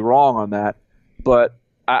incredibly wrong on that, but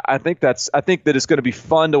I think that it's going to be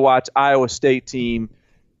fun to watch Iowa State team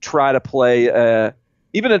try to play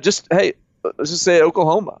let's just say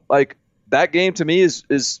Oklahoma. Like, that game to me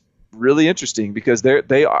is really interesting because they're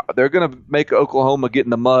going to make Oklahoma get in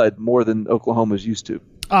the mud more than Oklahoma's used to.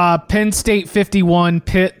 Penn State 51,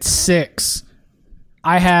 Pitt 6.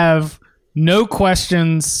 I have no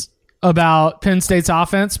questions about Penn State's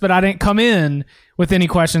offense, but I didn't come in with any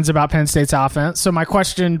questions about Penn State's offense. So my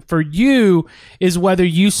question for you is whether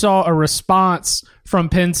you saw a response from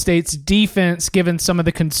Penn State's defense given some of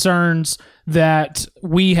the concerns that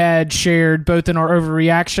we had shared both in our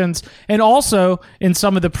overreactions and also in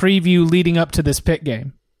some of the preview leading up to this Pitt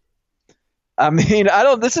game. I mean,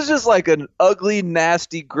 this is just like an ugly,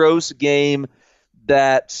 nasty, gross game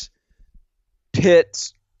that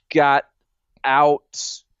Pitt got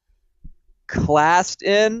outclassed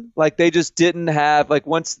in. Like, they just didn't have, my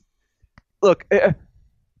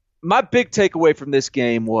big takeaway from this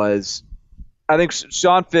game was, I think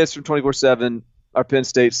Sean Fitz from 24/7, our Penn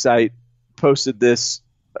State site, posted this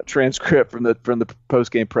transcript from the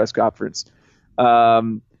post-game press conference.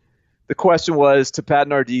 the question was to Pat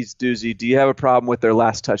Narduzzi, do you have a problem with their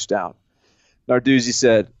last touchdown? Narduzzi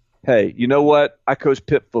said, hey, you know what? I coach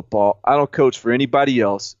Pitt football. I don't coach for anybody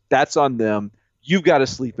else. That's on them. You've got to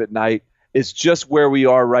sleep at night. It's just where we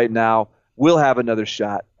are right now. We'll have another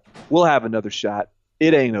shot.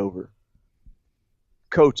 It ain't over.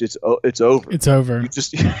 Coach, it's over. It's over. You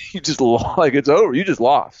just like it's over. You just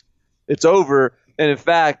lost. It's over. And in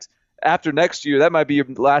fact, after next year, that might be your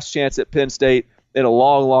last chance at Penn State in a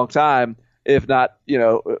long, long time, if not,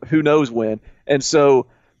 who knows when. And so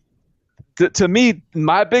to me,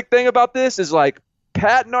 my big thing about this is like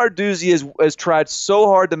Pat Narduzzi has tried so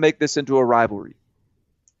hard to make this into a rivalry.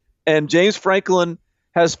 And James Franklin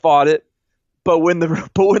has fought it, but when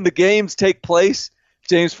the games take place,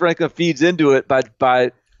 James Franklin feeds into it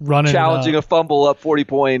by challenging a fumble up 40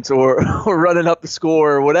 points or running up the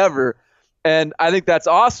score or whatever. And I think that's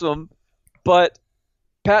awesome. But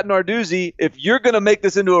Pat Narduzzi, if you're going to make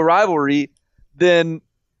this into a rivalry, then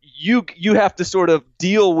you have to sort of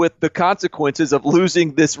deal with the consequences of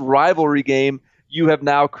losing this rivalry game you have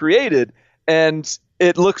now created. And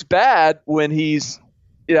it looks bad when he's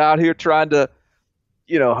out here trying to,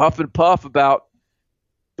 huff and puff about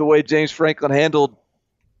the way James Franklin handled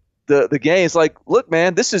the game. It's like, look,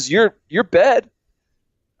 man, this is your bed.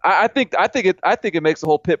 I think it makes the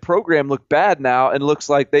whole Pitt program look bad now, and looks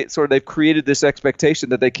like they've created this expectation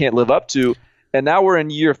that they can't live up to. And now we're in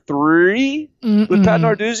year 3 with Pat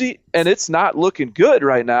Narduzzi, and it's not looking good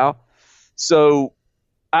right now. So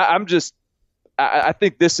I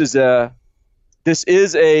think this is a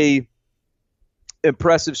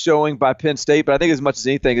impressive showing by Penn State, but I think as much as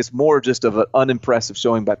anything, it's more just of an unimpressive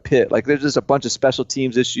showing by Pitt. Like there's just a bunch of special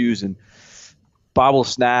teams issues and bobble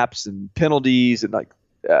snaps and penalties, and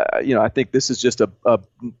I think this is just a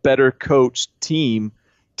better coached team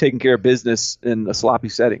taking care of business in a sloppy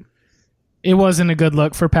setting. It wasn't a good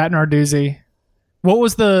look for Pat Narduzzi. What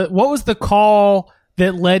was the call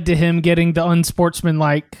that led to him getting the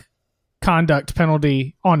unsportsmanlike conduct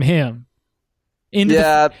penalty on him? Into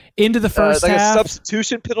the first like half, a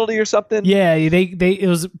substitution penalty or something. Yeah, it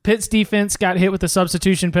was Pitt's defense got hit with a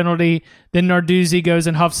substitution penalty. Then Narduzzi goes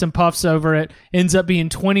and huffs and puffs over it. Ends up being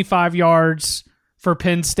 25 yards for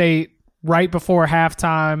Penn State right before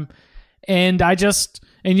halftime. And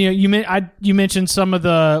you mentioned some of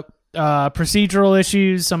the procedural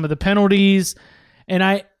issues, some of the penalties, and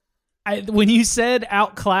I when you said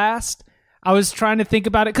outclassed, I was trying to think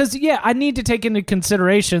about it because I need to take into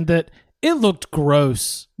consideration that it looked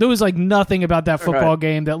gross. There was nothing about that football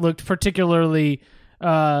game that looked particularly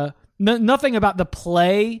nothing about the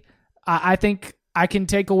play. I think I can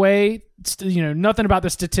take away. Nothing about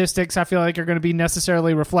the statistics I feel like are going to be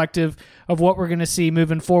necessarily reflective of what we're going to see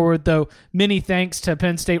moving forward, though many thanks to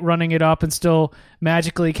Penn State running it up and still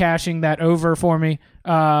magically cashing that over for me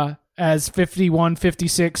as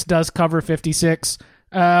 51-56 does cover 56.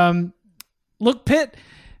 Look, Pitt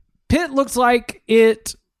looks like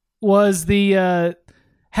it was had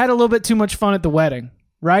a little bit too much fun at the wedding,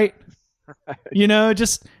 right?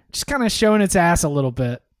 Just kind of showing its ass a little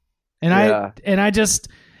bit. And I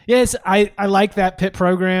like that Pitt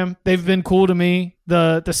program. They've been cool to me.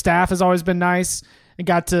 The staff has always been nice. I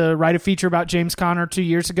got to write a feature about James Conner 2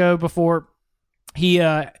 years ago before he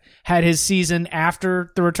had his season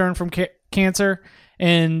after the return from cancer.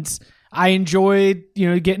 And I enjoyed,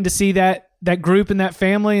 getting to see that group and that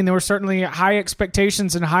family. And there were certainly high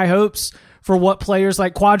expectations and high hopes for what players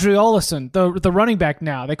like Quadri Olison, the running back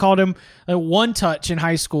now. They called him a one-touch in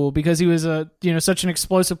high school because he was such an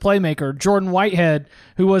explosive playmaker. Jordan Whitehead,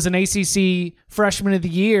 who was an ACC Freshman of the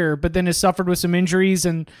Year, but then has suffered with some injuries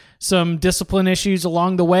and some discipline issues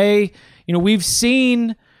along the way. We've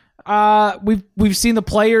seen the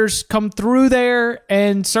players come through there,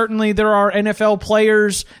 and certainly there are NFL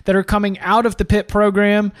players that are coming out of the Pitt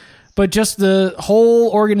program. But just the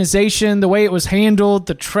whole organization, the way it was handled,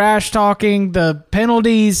 the trash talking, the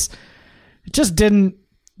penalties, it just didn't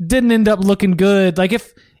end up looking good. Like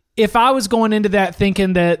if I was going into that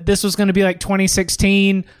thinking that this was going to be like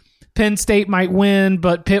 2016, Penn State might win,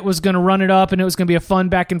 but Pitt was going to run it up and it was going to be a fun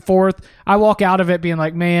back and forth, I walk out of it being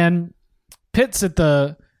like, man, Pitt's at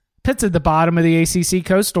the bottom of the ACC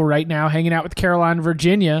Coastal right now, hanging out with Carolina and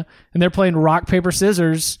Virginia, and they're playing rock, paper,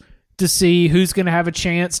 scissors to see who's going to have a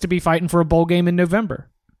chance to be fighting for a bowl game in November.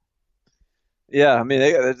 Yeah, I mean,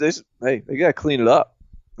 they got to clean it up.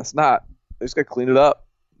 They just got to clean it up.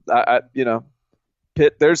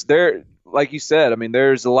 Pitt, like you said, I mean,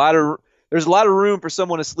 there's a lot of room for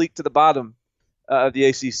someone to sleep to the bottom of the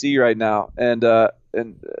ACC right now, and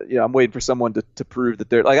I'm waiting for someone to prove that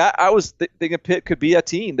they're like I was thinking Pitt could be a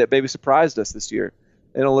team that maybe surprised us this year.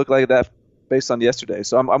 They don't look like that based on yesterday.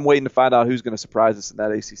 So I'm waiting to find out who's going to surprise us in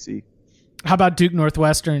that ACC. How about Duke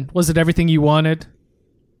Northwestern? Was it everything you wanted?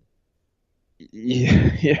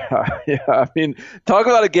 Yeah. I mean, talk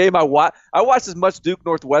about a game I watched as much Duke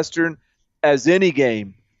Northwestern as any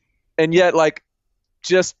game, and yet like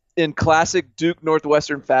just in classic Duke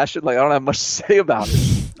Northwestern fashion, like I don't have much to say about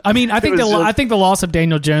it. I mean, I think the loss of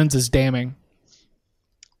Daniel Jones is damning.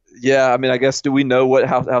 Yeah, I mean, I guess do we know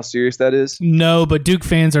how serious that is? No, but Duke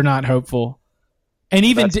fans are not hopeful, and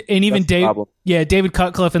even David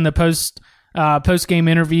Cutcliffe in the post game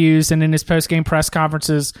interviews and in his post game press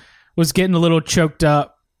conferences was getting a little choked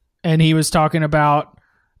up, and he was talking about.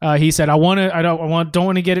 He said, "Don't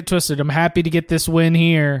want to get it twisted. I'm happy to get this win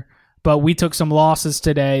here, but we took some losses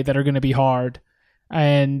today that are going to be hard,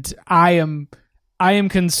 and I am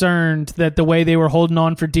concerned that the way they were holding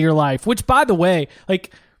on for dear life. Which, by the way,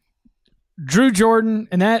 like." Drew Jordan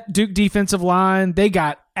and that Duke defensive line, they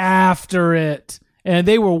got after it. And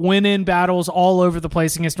they were winning battles all over the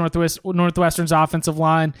place against Northwestern's offensive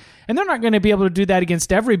line. And they're not going to be able to do that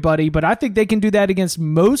against everybody, but I think they can do that against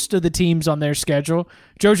most of the teams on their schedule.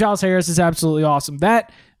 Joe Giles Harris is absolutely awesome.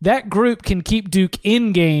 That group can keep Duke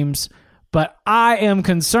in games, but I am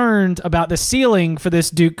concerned about the ceiling for this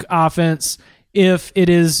Duke offense if it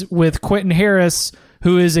is with Quentin Harris,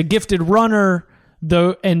 who is a gifted runner,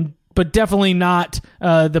 but definitely not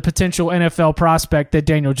the potential NFL prospect that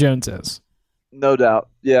Daniel Jones is. No doubt.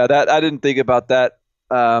 Yeah, that I didn't think about that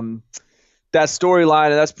storyline,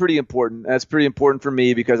 and that's pretty important. That's pretty important for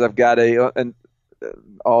me because I've got and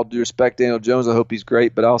all due respect, Daniel Jones, I hope he's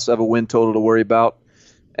great, but I also have a win total to worry about,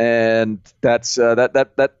 and that's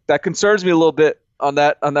that concerns me a little bit on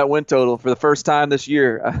that win total for the first time this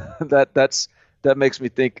year. that makes me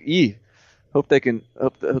think, hope they can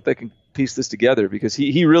piece this together because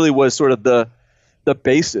he really was sort of the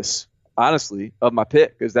basis, honestly, of my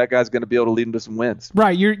pick because that guy's going to be able to lead him to some wins.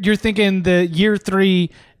 Right. You're thinking the year 3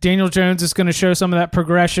 Daniel Jones is going to show some of that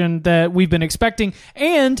progression that we've been expecting.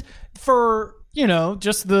 And for,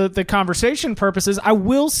 just the conversation purposes, I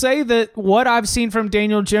will say that what I've seen from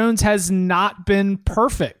Daniel Jones has not been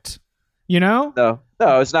perfect, No,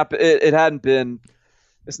 it's not. It hadn't been.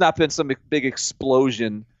 It's not been some big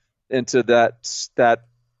explosion into that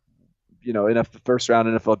first round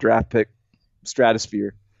NFL draft pick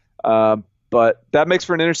stratosphere. But that makes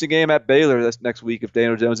for an interesting game at Baylor this next week if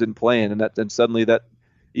Daniel Jones isn't playing, and suddenly that,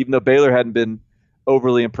 even though Baylor hadn't been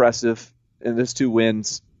overly impressive in his 2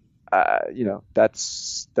 wins,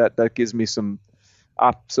 that gives me some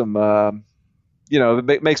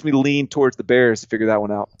it makes me lean towards the Bears to figure that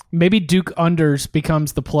one out. Maybe Duke unders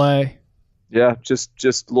becomes the play. Yeah, just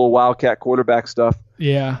a little Wildcat quarterback stuff.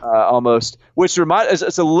 Yeah, almost. Which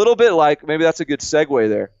it's a little bit like, maybe that's a good segue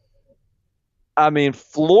there. I mean,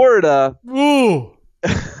 Florida. Ooh.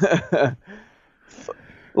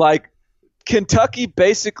 Like Kentucky,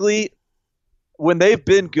 basically, when they've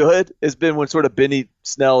been good, has been when sort of Benny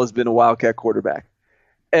Snell has been a Wildcat quarterback,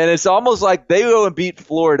 and it's almost like they go and beat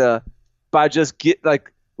Florida by just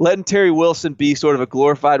letting Terry Wilson be sort of a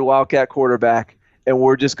glorified Wildcat quarterback. And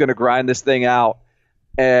we're just going to grind this thing out.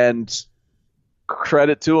 And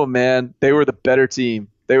credit to them, man. They were the better team.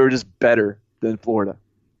 They were just better than Florida.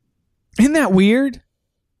 Isn't that weird?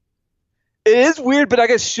 It is weird, but I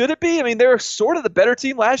guess should it be? I mean, they were sort of the better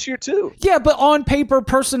team last year, too. Yeah, but on paper,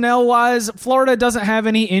 personnel-wise, Florida doesn't have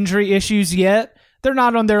any injury issues yet. They're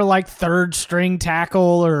not on their, third string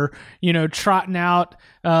tackle or, trotting out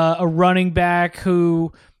a running back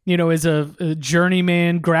who – is a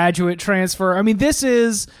journeyman graduate transfer. I mean, this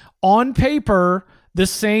is, on paper, the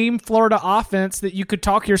same Florida offense that you could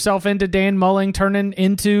talk yourself into Dan Mullen turning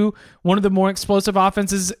into one of the more explosive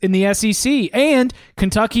offenses in the SEC. And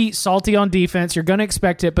Kentucky, salty on defense. You're going to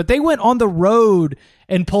expect it. But they went on the road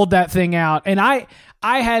and pulled that thing out. And I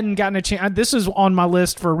hadn't gotten a chance. This is on my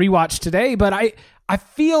list for rewatch today, but I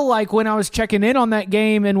feel like when I was checking in on that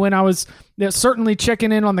game and when I was certainly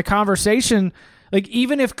checking in on the conversation,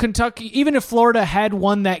 even if Florida had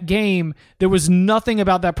won that game, there was nothing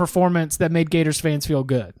about that performance that made Gators fans feel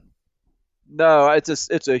good. No,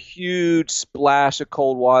 it's a huge splash of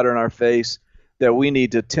cold water in our face that we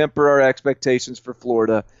need to temper our expectations for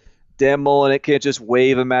Florida. Dan Mullen, it can't just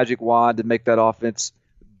wave a magic wand to make that offense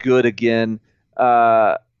good again.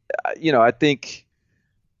 I think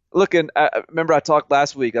remember I talked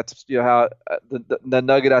last week. How the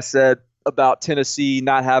nugget I said about Tennessee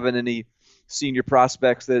not having any senior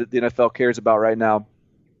prospects that the NFL cares about right now.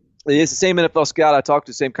 It's the same NFL scout I talked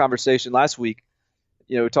to, same conversation last week.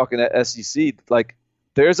 We're talking at SEC.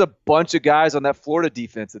 There's a bunch of guys on that Florida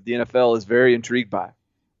defense that the NFL is very intrigued by.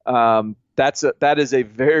 That is a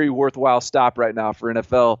very worthwhile stop right now for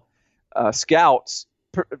NFL scouts,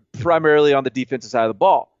 primarily on the defensive side of the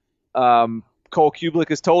ball. Cole Kublik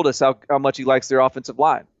has told us how much he likes their offensive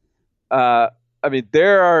line. I mean,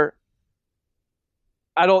 there are.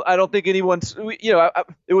 I don't think anyone's.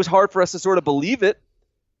 It was hard for us to sort of believe it,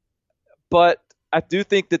 but I do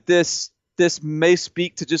think that this may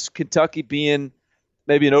speak to just Kentucky being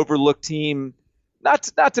maybe an overlooked team, not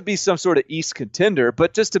to be some sort of East contender,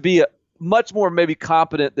 but just to be much more maybe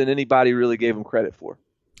competent than anybody really gave them credit for.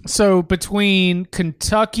 So between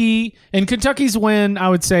Kentucky and Kentucky's win, I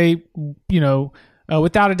would say,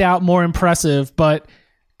 without a doubt, more impressive. But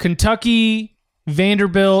Kentucky,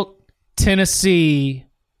 Vanderbilt, Tennessee,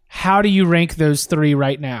 how do you rank those three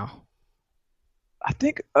right now? I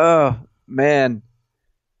think, man,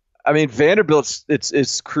 I mean, Vanderbilt's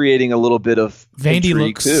it's creating a little bit of Vandy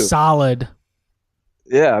looks too. Solid.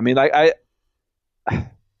 Yeah, I mean, I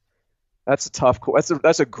that's a tough.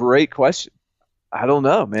 That's a great question. I don't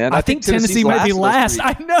know, man. I think Tennessee might be last.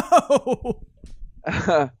 I know.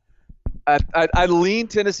 I lean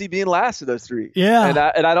Tennessee being last of those three.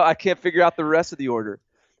 Yeah, and I can't figure out the rest of the order.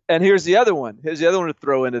 And here's the other one. Here's the other one to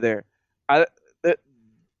throw into there.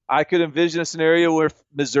 I could envision a scenario where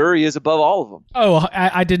Missouri is above all of them. Oh,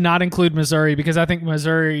 I did not include Missouri because I think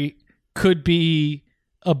Missouri could be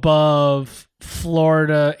above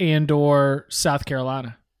Florida and/or South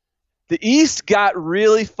Carolina. The East got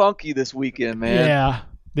really funky this weekend, man. Yeah,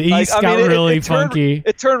 the East got really funky.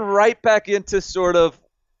 It turned right back into sort of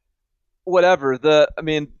whatever.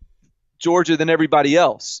 Georgia than everybody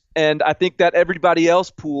else. And I think that everybody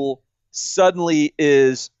else pool suddenly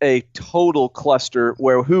is a total cluster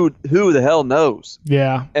where who the hell knows?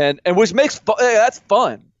 Yeah. And which makes that's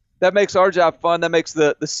fun. That makes our job fun. That makes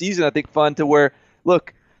the season, I think, fun to where,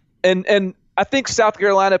 look, and I think South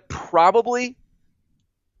Carolina probably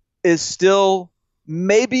is still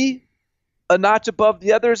maybe a notch above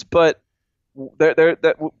the others, but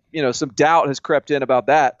some doubt has crept in about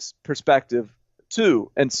that perspective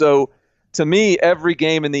too. And so to me, every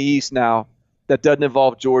game in the East now that doesn't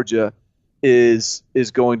involve Georgia is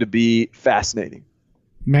going to be fascinating.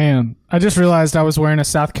 Man, I just realized I was wearing a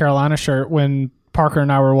South Carolina shirt when Parker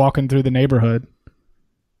and I were walking through the neighborhood.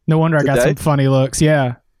 No wonder I got some funny looks.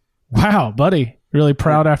 Yeah. Wow, buddy. Really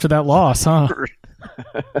proud after that loss, huh?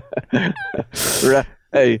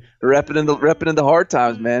 Hey, repping in the hard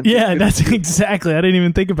times, man. Yeah, that's exactly. I didn't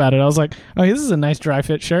even think about it. I was like, "Oh, this is a nice dry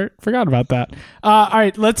fit shirt." Forgot about that. All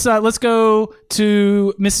right, let's go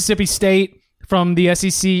to Mississippi State from the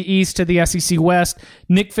SEC East to the SEC West.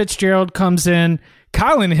 Nick Fitzgerald comes in.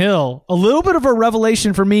 Kylan Hill, a little bit of a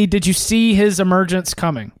revelation for me. Did you see his emergence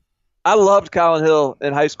coming? I loved Kylan Hill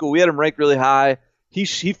in high school. We had him ranked really high. He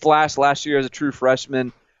flashed last year as a true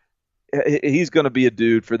freshman. He's going to be a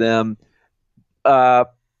dude for them. My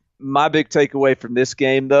big takeaway from this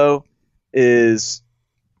game, though, is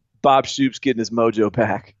Bob Stoops getting his mojo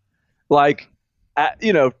back.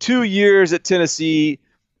 2 years at Tennessee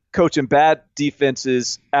coaching bad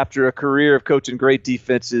defenses after a career of coaching great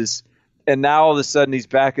defenses, and now all of a sudden he's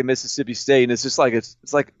back in Mississippi State, and it's just like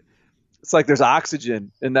it's like there's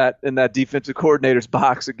oxygen in that defensive coordinator's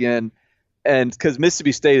box again, and because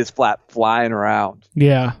Mississippi State is flat flying around.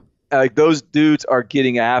 Yeah. Like those dudes are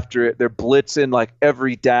getting after it. They're blitzing like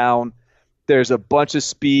every down. There's a bunch of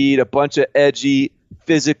speed, a bunch of edgy,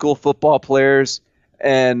 physical football players,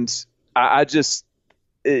 and I just,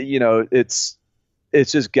 it's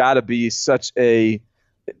just got to be such a,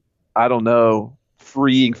 I don't know,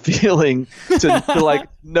 freeing feeling to like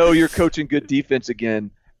know you're coaching good defense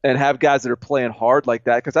again and have guys that are playing hard like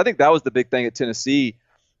that. Because I think that was the big thing at Tennessee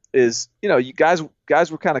is, you guys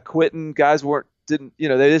were kind of quitting. Guys they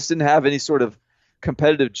just didn't have any sort of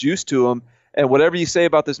competitive juice to them. And whatever you say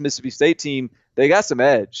about this Mississippi State team, they got some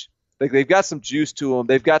edge. Like they've got some juice to them.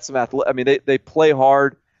 They've got some they play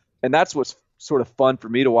hard, and that's what's sort of fun for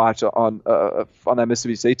me to watch on that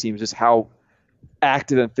Mississippi State team, is just how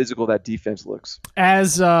active and physical that defense looks.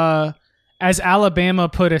 As Alabama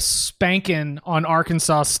put a spanking on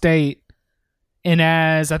Arkansas State, and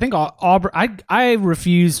as I think Auburn, I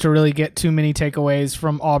refuse to really get too many takeaways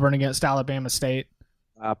from Auburn against Alabama State.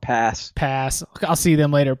 Pass. I'll see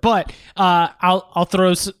them later. But I'll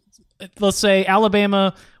throw. Let's say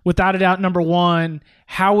Alabama, without a doubt, number one.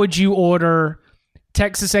 How would you order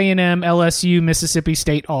Texas A&M, LSU, Mississippi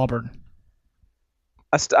State, Auburn?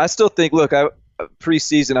 I still think. Look,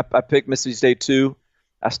 preseason I picked Mississippi State 2.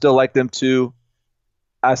 I still like them 2.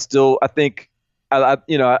 I think that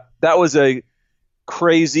was a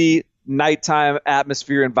crazy nighttime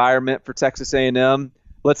atmosphere environment for Texas A&M.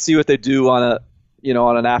 Let's see what they do on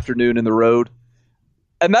an afternoon in the road.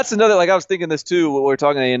 And that's another, I was thinking this too when we were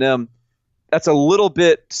talking A&M, that's a little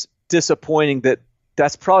bit disappointing that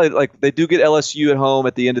that's probably like they do get LSU at home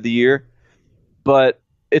at the end of the year, but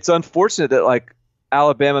it's unfortunate that like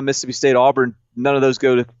Alabama, Mississippi State, Auburn, none of those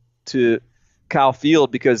go to Kyle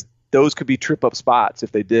Field because those could be trip up spots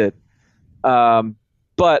if they did.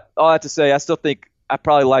 But all I have to say, I still think I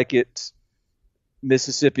probably like it.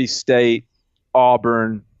 Mississippi State,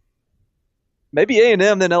 Auburn, maybe A&M,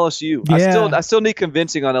 then LSU. Yeah. I still need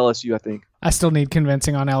convincing on LSU, I think. I still need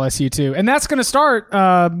convincing on LSU too. And that's going to start,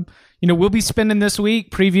 we'll be spending this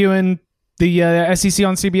week previewing the SEC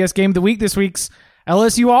on CBS game of the week. This week's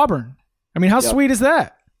LSU Auburn. I mean, how sweet is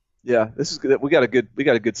that? Yeah, this is good. We got a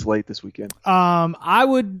good slate this weekend. I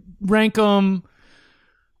would rank them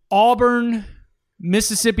Auburn,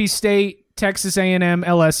 Mississippi State, Texas A&M,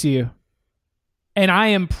 LSU. And I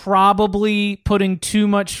am probably putting too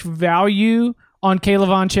much value on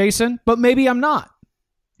Kaylavon Chasen, but maybe I'm not.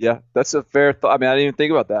 Yeah, that's a fair thought. I mean, I didn't even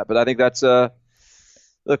think about that, but I think that's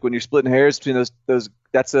look, when you're splitting hairs between those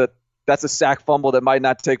that's a sack fumble that might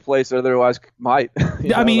not take place, or otherwise might.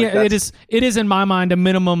 I mean, like it is in my mind a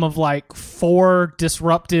minimum of like 4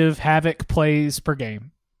 disruptive havoc plays per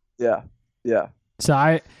game. Yeah.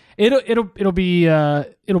 So it'll be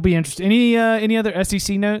interesting. Any other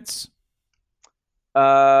SEC notes?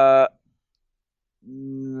 Just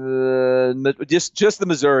the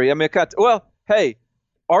Missouri. I mean, hey,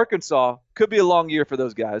 Arkansas could be a long year for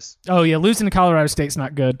those guys. Oh yeah, losing to Colorado State's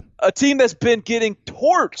not good. A team that's been getting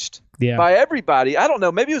torched by everybody. I don't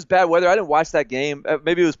know. Maybe it was bad weather. I didn't watch that game.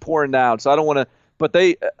 Maybe it was pouring down, so I don't want to. But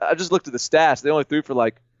I just looked at the stats. They only threw for no,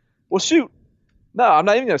 I'm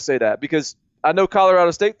not even going to say that because I know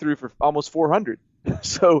Colorado State threw for almost 400.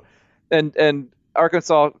 So, and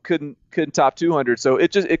Arkansas couldn't top 200. So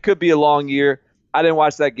it could be a long year. I didn't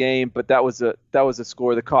watch that game, but that was a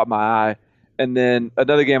score that caught my eye. And then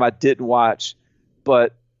another game I didn't watch,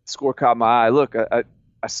 but score caught my eye. Look, I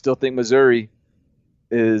still think Missouri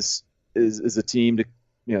is a team to,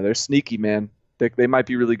 they're sneaky, man. They might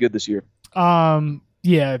be really good this year.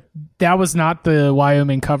 Yeah, that was not the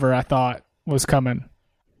Wyoming cover I thought was coming.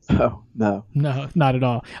 Oh, no, not at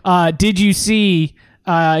all. Did you see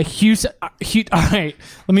Houston? All right,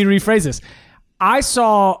 let me rephrase this. I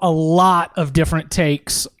saw a lot of different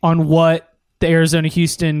takes on what the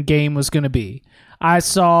Arizona-Houston game was going to be. I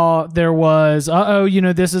saw there was,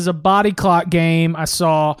 this is a body clock game. I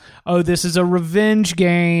saw, this is a revenge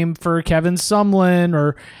game for Kevin Sumlin,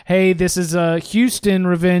 or, hey, this is a Houston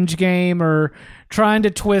revenge game, or trying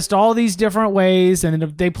to twist all these different ways. And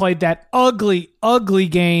they played that ugly, ugly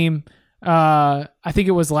game. I think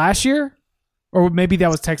it was last year, or maybe that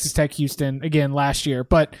was Texas Tech Houston again last year.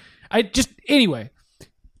 But anyway,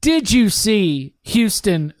 did you see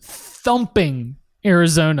Houston thumping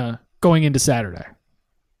Arizona going into Saturday?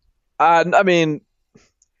 I mean,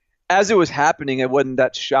 as it was happening, it wasn't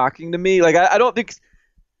that shocking to me. Like, I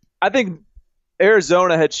think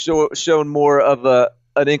Arizona had shown more of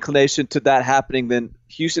an inclination to that happening than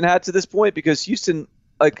Houston had to this point, because Houston,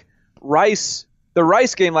 like the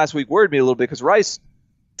Rice game last week worried me a little bit because Rice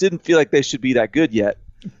didn't feel like they should be that good yet.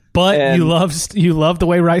 But you love the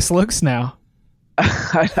way Rice looks now.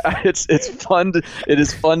 It's fun. It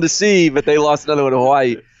is fun to see, but they lost another one to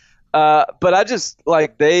Hawaii. But I just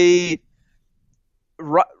like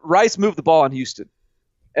Rice moved the ball on Houston,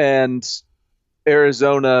 and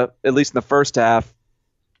Arizona, at least in the first half,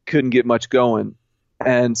 couldn't get much going,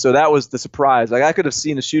 and so that was the surprise. Like, I could have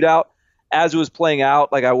seen a shootout as it was playing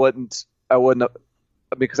out. Like, I wouldn't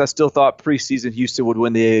because I still thought preseason Houston would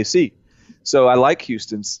win the AAC, so I like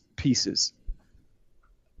Houston's pieces,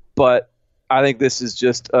 but I think this is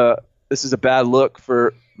just a bad look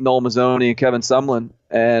for Noel Mazzoni and Kevin Sumlin,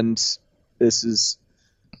 and this is,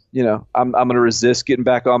 I'm going to resist getting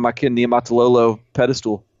back on my Ken Niumatalolo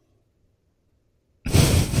pedestal.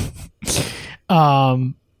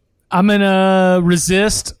 I'm going to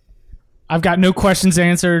resist. I've got no questions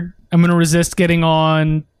answered. I'm going to resist getting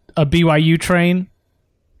on a BYU train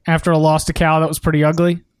after a loss to Cal that was pretty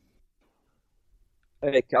ugly.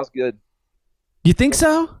 Hey, Cal's good. You think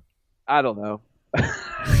so? I don't know.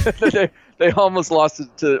 they almost lost it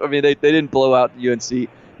to. I mean, they didn't blow out UNC.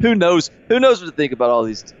 Who knows? Who knows what to think about all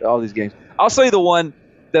these games? I'll say the one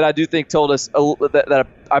that I do think told us that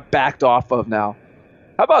I backed off of now.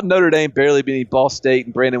 How about Notre Dame barely beating Ball State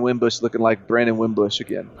and Brandon Wimbush looking like Brandon Wimbush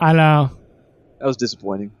again? I know. That was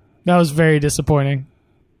disappointing. That was very disappointing.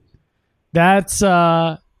 That's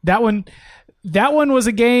that one. That one was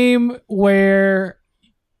a game where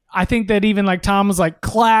I think that even like Tom was like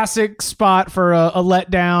classic spot for a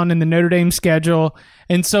letdown in the Notre Dame schedule.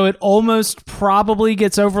 And so it almost probably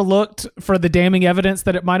gets overlooked for the damning evidence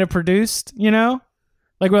that it might have produced,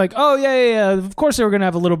 Like, we're like, oh, yeah. Of course they were going to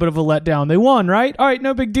have a little bit of a letdown. They won, right? All right,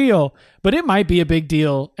 no big deal. But it might be a big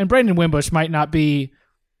deal. And Brandon Wimbush might not be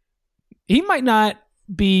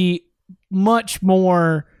much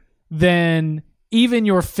more than even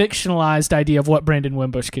your fictionalized idea of what Brandon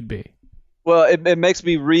Wimbush could be. Well, it makes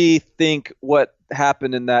me rethink what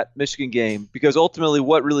happened in that Michigan game, because ultimately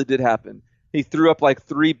what really did happen, he threw up like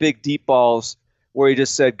 3 big deep balls where he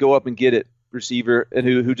just said, go up and get it, receiver, and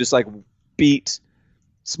who just like beat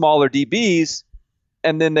smaller DBs,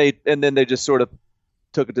 and then they just sort of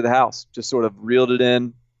took it to the house, just sort of reeled it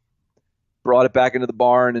in, brought it back into the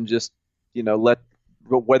barn, and just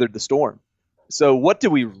weathered the storm. So what do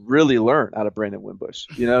we really learn out of Brandon Wimbush?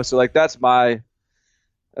 So like that's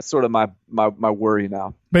sort of my worry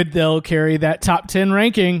now. But they'll carry that top 10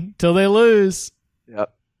 ranking till they lose.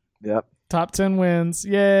 Yep. Top 10 wins.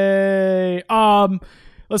 Yay.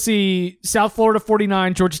 Let's see. South Florida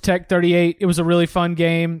 49, Georgia Tech 38. It was a really fun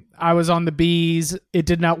game. I was on the Bees. It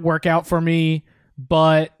did not work out for me,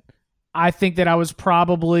 but I think that I was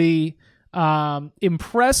probably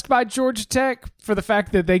impressed by Georgia Tech for the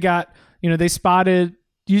fact that they got, they spotted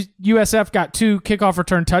USF got 2 kickoff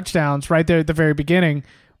return touchdowns right there at the very beginning,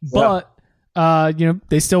 but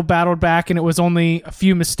they still battled back, and it was only a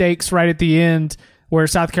few mistakes right at the end where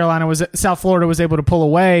South Florida was able to pull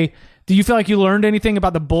away. Do you feel like you learned anything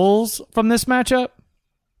about the Bulls from this matchup?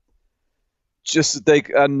 Just that they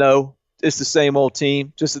no, it's the same old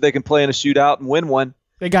team. Just that they can play in a shootout and win one.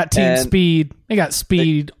 They got speed. They got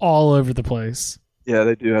speed all over the place. Yeah,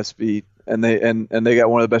 they do have speed. And they got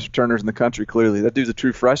one of the best returners in the country. Clearly, that dude's a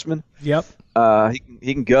true freshman. Yep.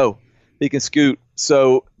 He can go. He can scoot.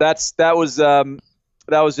 So that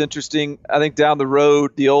was interesting. I think down the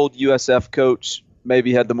road, the old USF coach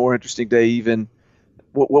maybe had the more interesting day. Even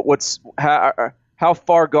how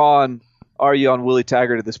far gone are you on Willie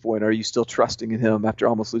Taggart at this point? Are you still trusting in him after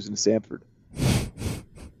almost losing to Samford?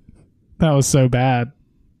 That was so bad.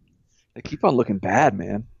 They keep on looking bad,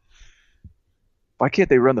 man. Why can't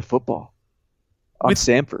they run the football on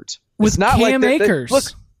Samford's? With Cam Akers. Look,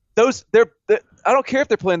 they're I don't care if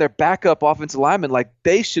they're playing their backup offensive lineman. Like,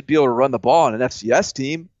 they should be able to run the ball on an FCS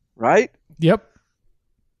team, right? Yep.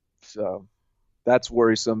 So that's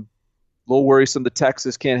worrisome. A little worrisome that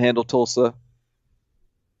Texas can't handle Tulsa.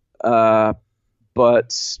 But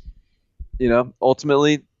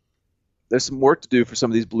ultimately, there's some work to do for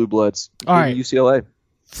some of these blue bloods. All right, UCLA,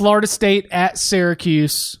 Florida State at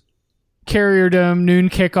Syracuse. Carrier Dome, noon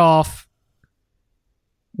kickoff.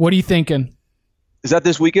 What are you thinking? Is that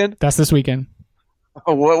this weekend? That's this weekend.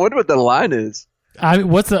 Oh, what the line is?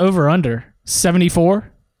 What's the over/under?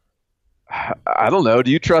 74? I don't know.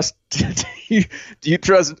 Do you trust? Do you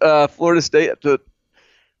trust Florida State?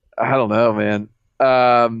 I don't know, man.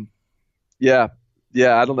 Yeah.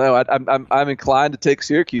 I don't know. I'm inclined to take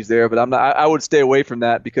Syracuse there, but I'm not. I would stay away from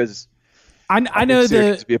that because I know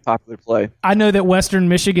Syracuse would be a popular play. I know that Western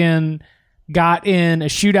Michigan got in a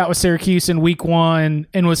shootout with Syracuse in week 1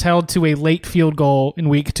 and was held to a late field goal in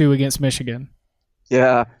week 2 against Michigan.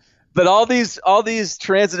 Yeah, but all these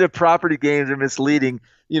transitive property games are misleading.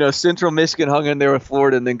 Central Michigan hung in there with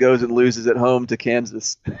Florida and then goes and loses at home to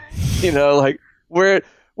Kansas. Like we're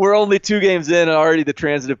only 2 games in and already the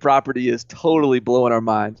transitive property is totally blowing our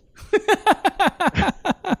mind.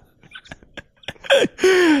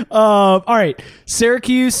 All right,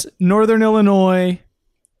 Syracuse, Northern Illinois,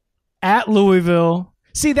 at Louisville.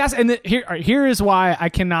 See, here is why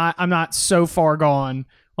I'm not so far gone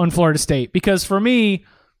on Florida State, because for me,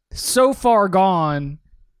 so far gone.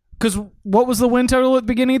 Because what was the win total at the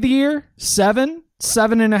beginning of the year?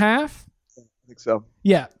 7.5. I think so.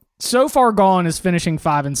 Yeah, so far gone is finishing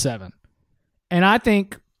 5-7, and I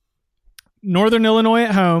think Northern Illinois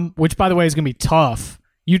at home, which by the way is going to be tough.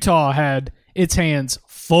 Utah had its hands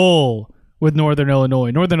full with Northern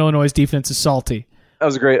Illinois. Northern Illinois' defense is salty. That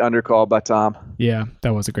was a great undercall by Tom. Yeah,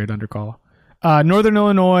 that was a great undercall. Northern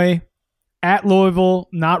Illinois at Louisville,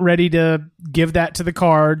 not ready to give that to the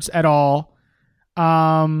Cards at all.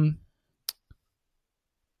 Oh,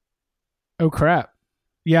 crap.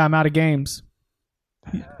 Yeah, I'm out of games.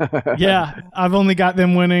 Yeah, I've only got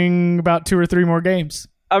them winning about 2 or 3 more games.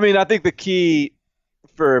 I mean, I think the key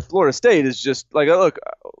for Florida State is just like, look,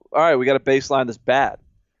 all right, we got a baseline that's bad.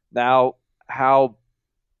 Now, how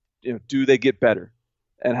do they get better,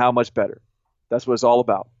 and how much better? That's what it's all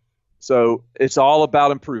about. So it's all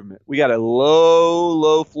about improvement. We got a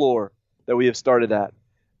low floor that we have started at,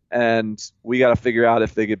 and we got to figure out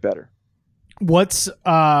if they get better. What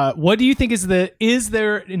do you think is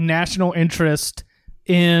there national interest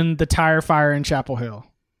in the tire fire in Chapel Hill?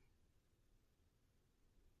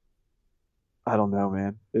 I don't know,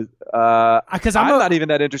 man. Because I'm not even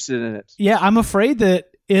that interested in it. Yeah, I'm afraid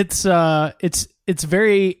that it's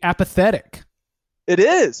very apathetic. It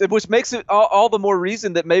is, which makes it all the more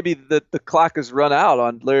reason that maybe the clock has run out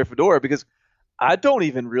on Larry Fedora, because I don't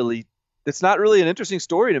even really. It's not really an interesting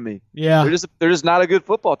story to me. Yeah, they're just not a good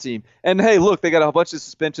football team. And hey, look, they got a bunch of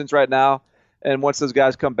suspensions right now, and once those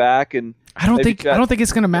guys come back, and I don't think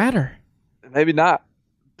it's going to matter. Maybe not,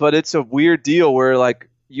 but it's a weird deal where like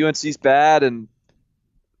UNC's bad, and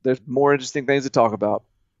there's more interesting things to talk about.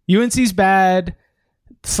 UNC's bad.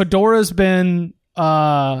 Fedora's been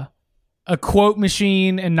a quote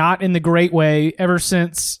machine, and not in the great way, ever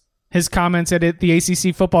since his comments at the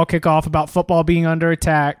ACC football kickoff about football being under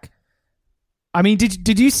attack. I mean,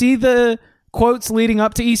 did you see the quotes leading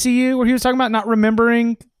up to ECU where he was talking about not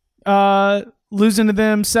remembering losing to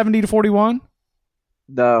them 70-41?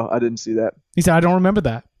 No, I didn't see that. He said, "I don't remember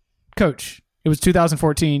that, Coach. It was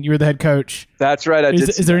 2014. You were the head coach." That's right.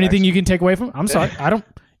 Is there anything you can take away from it? I'm sorry. I don't.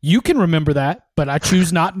 You can remember that, but I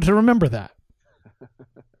choose not to remember that.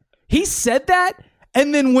 He said that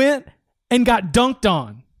and then went and got dunked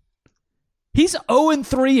on. He's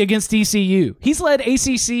 0-3 against ECU. He's led UNC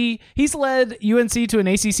to an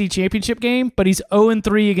ACC championship game, but he's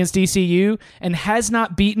 0-3 against ECU and has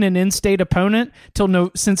not beaten an in-state opponent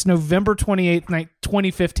since November 28th,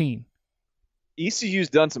 2015. ECU's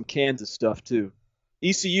done some Kansas stuff too.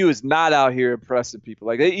 ECU is not out here impressing people.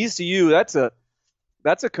 Like ECU, that's a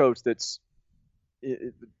coach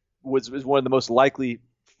was one of the most likely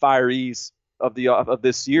firees of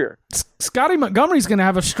this year. Scotty Montgomery's going to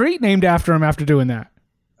have a street named after him after doing that.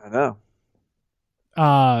 I know.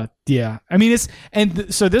 Yeah. I mean,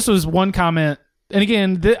 so this was one comment. And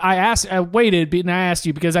again, I waited and I asked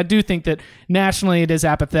you because I do think that nationally it is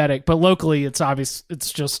apathetic, but locally it's obvious.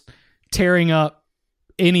 It's just tearing up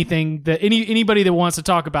anything that anybody that wants to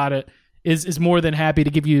talk about it is more than happy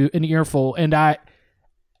to give you an earful. And I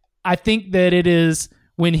think that it is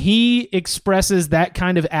when he expresses that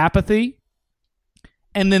kind of apathy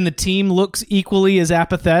and then the team looks equally as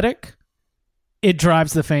apathetic, it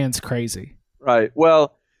drives the fans crazy. Right.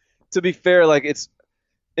 Well, to be fair, like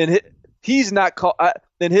he's not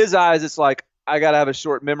in his eyes. It's like, I got to have a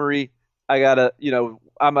short memory. I got to,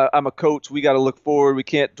 I'm a coach. We got to look forward. We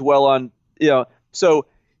can't dwell on, so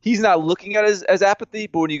he's not looking at it as apathy,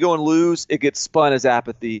 but when you go and lose, it gets spun as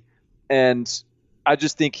apathy. And I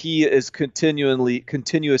just think he is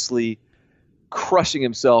continuously crushing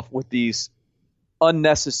himself with these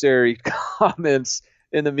unnecessary comments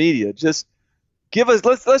in the media. Just give us,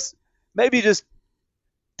 let's maybe just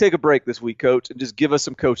take a break this week, Coach, and just give us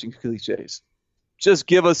some coaching cliches. Just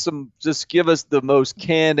give us the most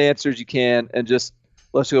canned answers you can, and just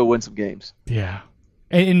let's go win some games. Yeah.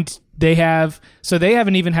 And they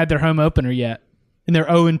haven't even had their home opener yet. And they're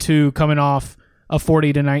 0-2 coming off a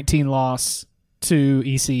 40-19 loss to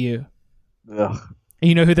ECU. Ugh. And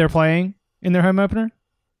you know who they're playing in their home opener?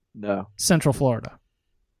 No. Central Florida.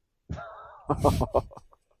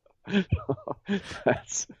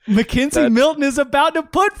 Mackenzie Milton is about to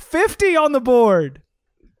put 50 on the board.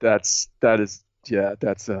 That is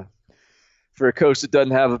for a coach that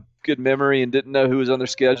doesn't have a good memory and didn't know who was on their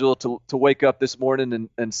schedule to wake up this morning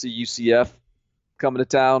and see UCF coming to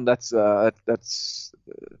town. That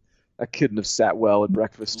couldn't have sat well at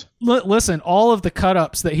breakfast. Listen, all of the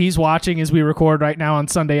cut-ups that he's watching as we record right now on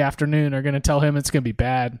Sunday afternoon are going to tell him it's going to be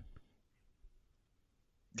bad.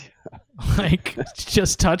 Like,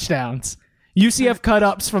 just touchdowns. UCF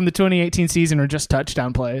cut-ups from the 2018 season are just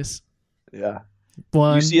touchdown plays. Yeah.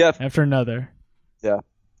 One UCF after another. Yeah.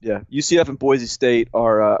 UCF and Boise State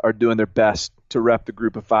are doing their best to rep the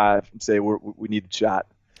group of five and say we need a shot.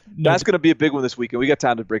 That's going to be a big one this weekend. We got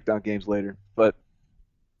time to break down games later, but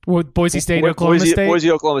Boise State, Oklahoma State.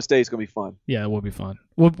 Boise, Oklahoma State is going to be fun. Yeah, it will be fun.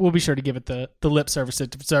 We'll be sure to give it the lip service it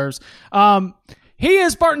deserves. He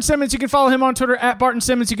is Barton Simmons. You can follow him on Twitter at Barton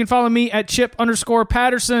Simmons. You can follow me at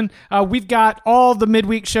Chip_Patterson. We've got all the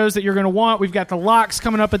midweek shows that you're going to want. We've got the locks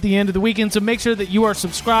coming up at the end of the weekend, so make sure that you are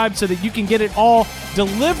subscribed so that you can get it all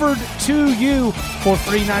delivered to you for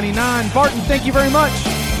 $3.99. Barton, thank you very much.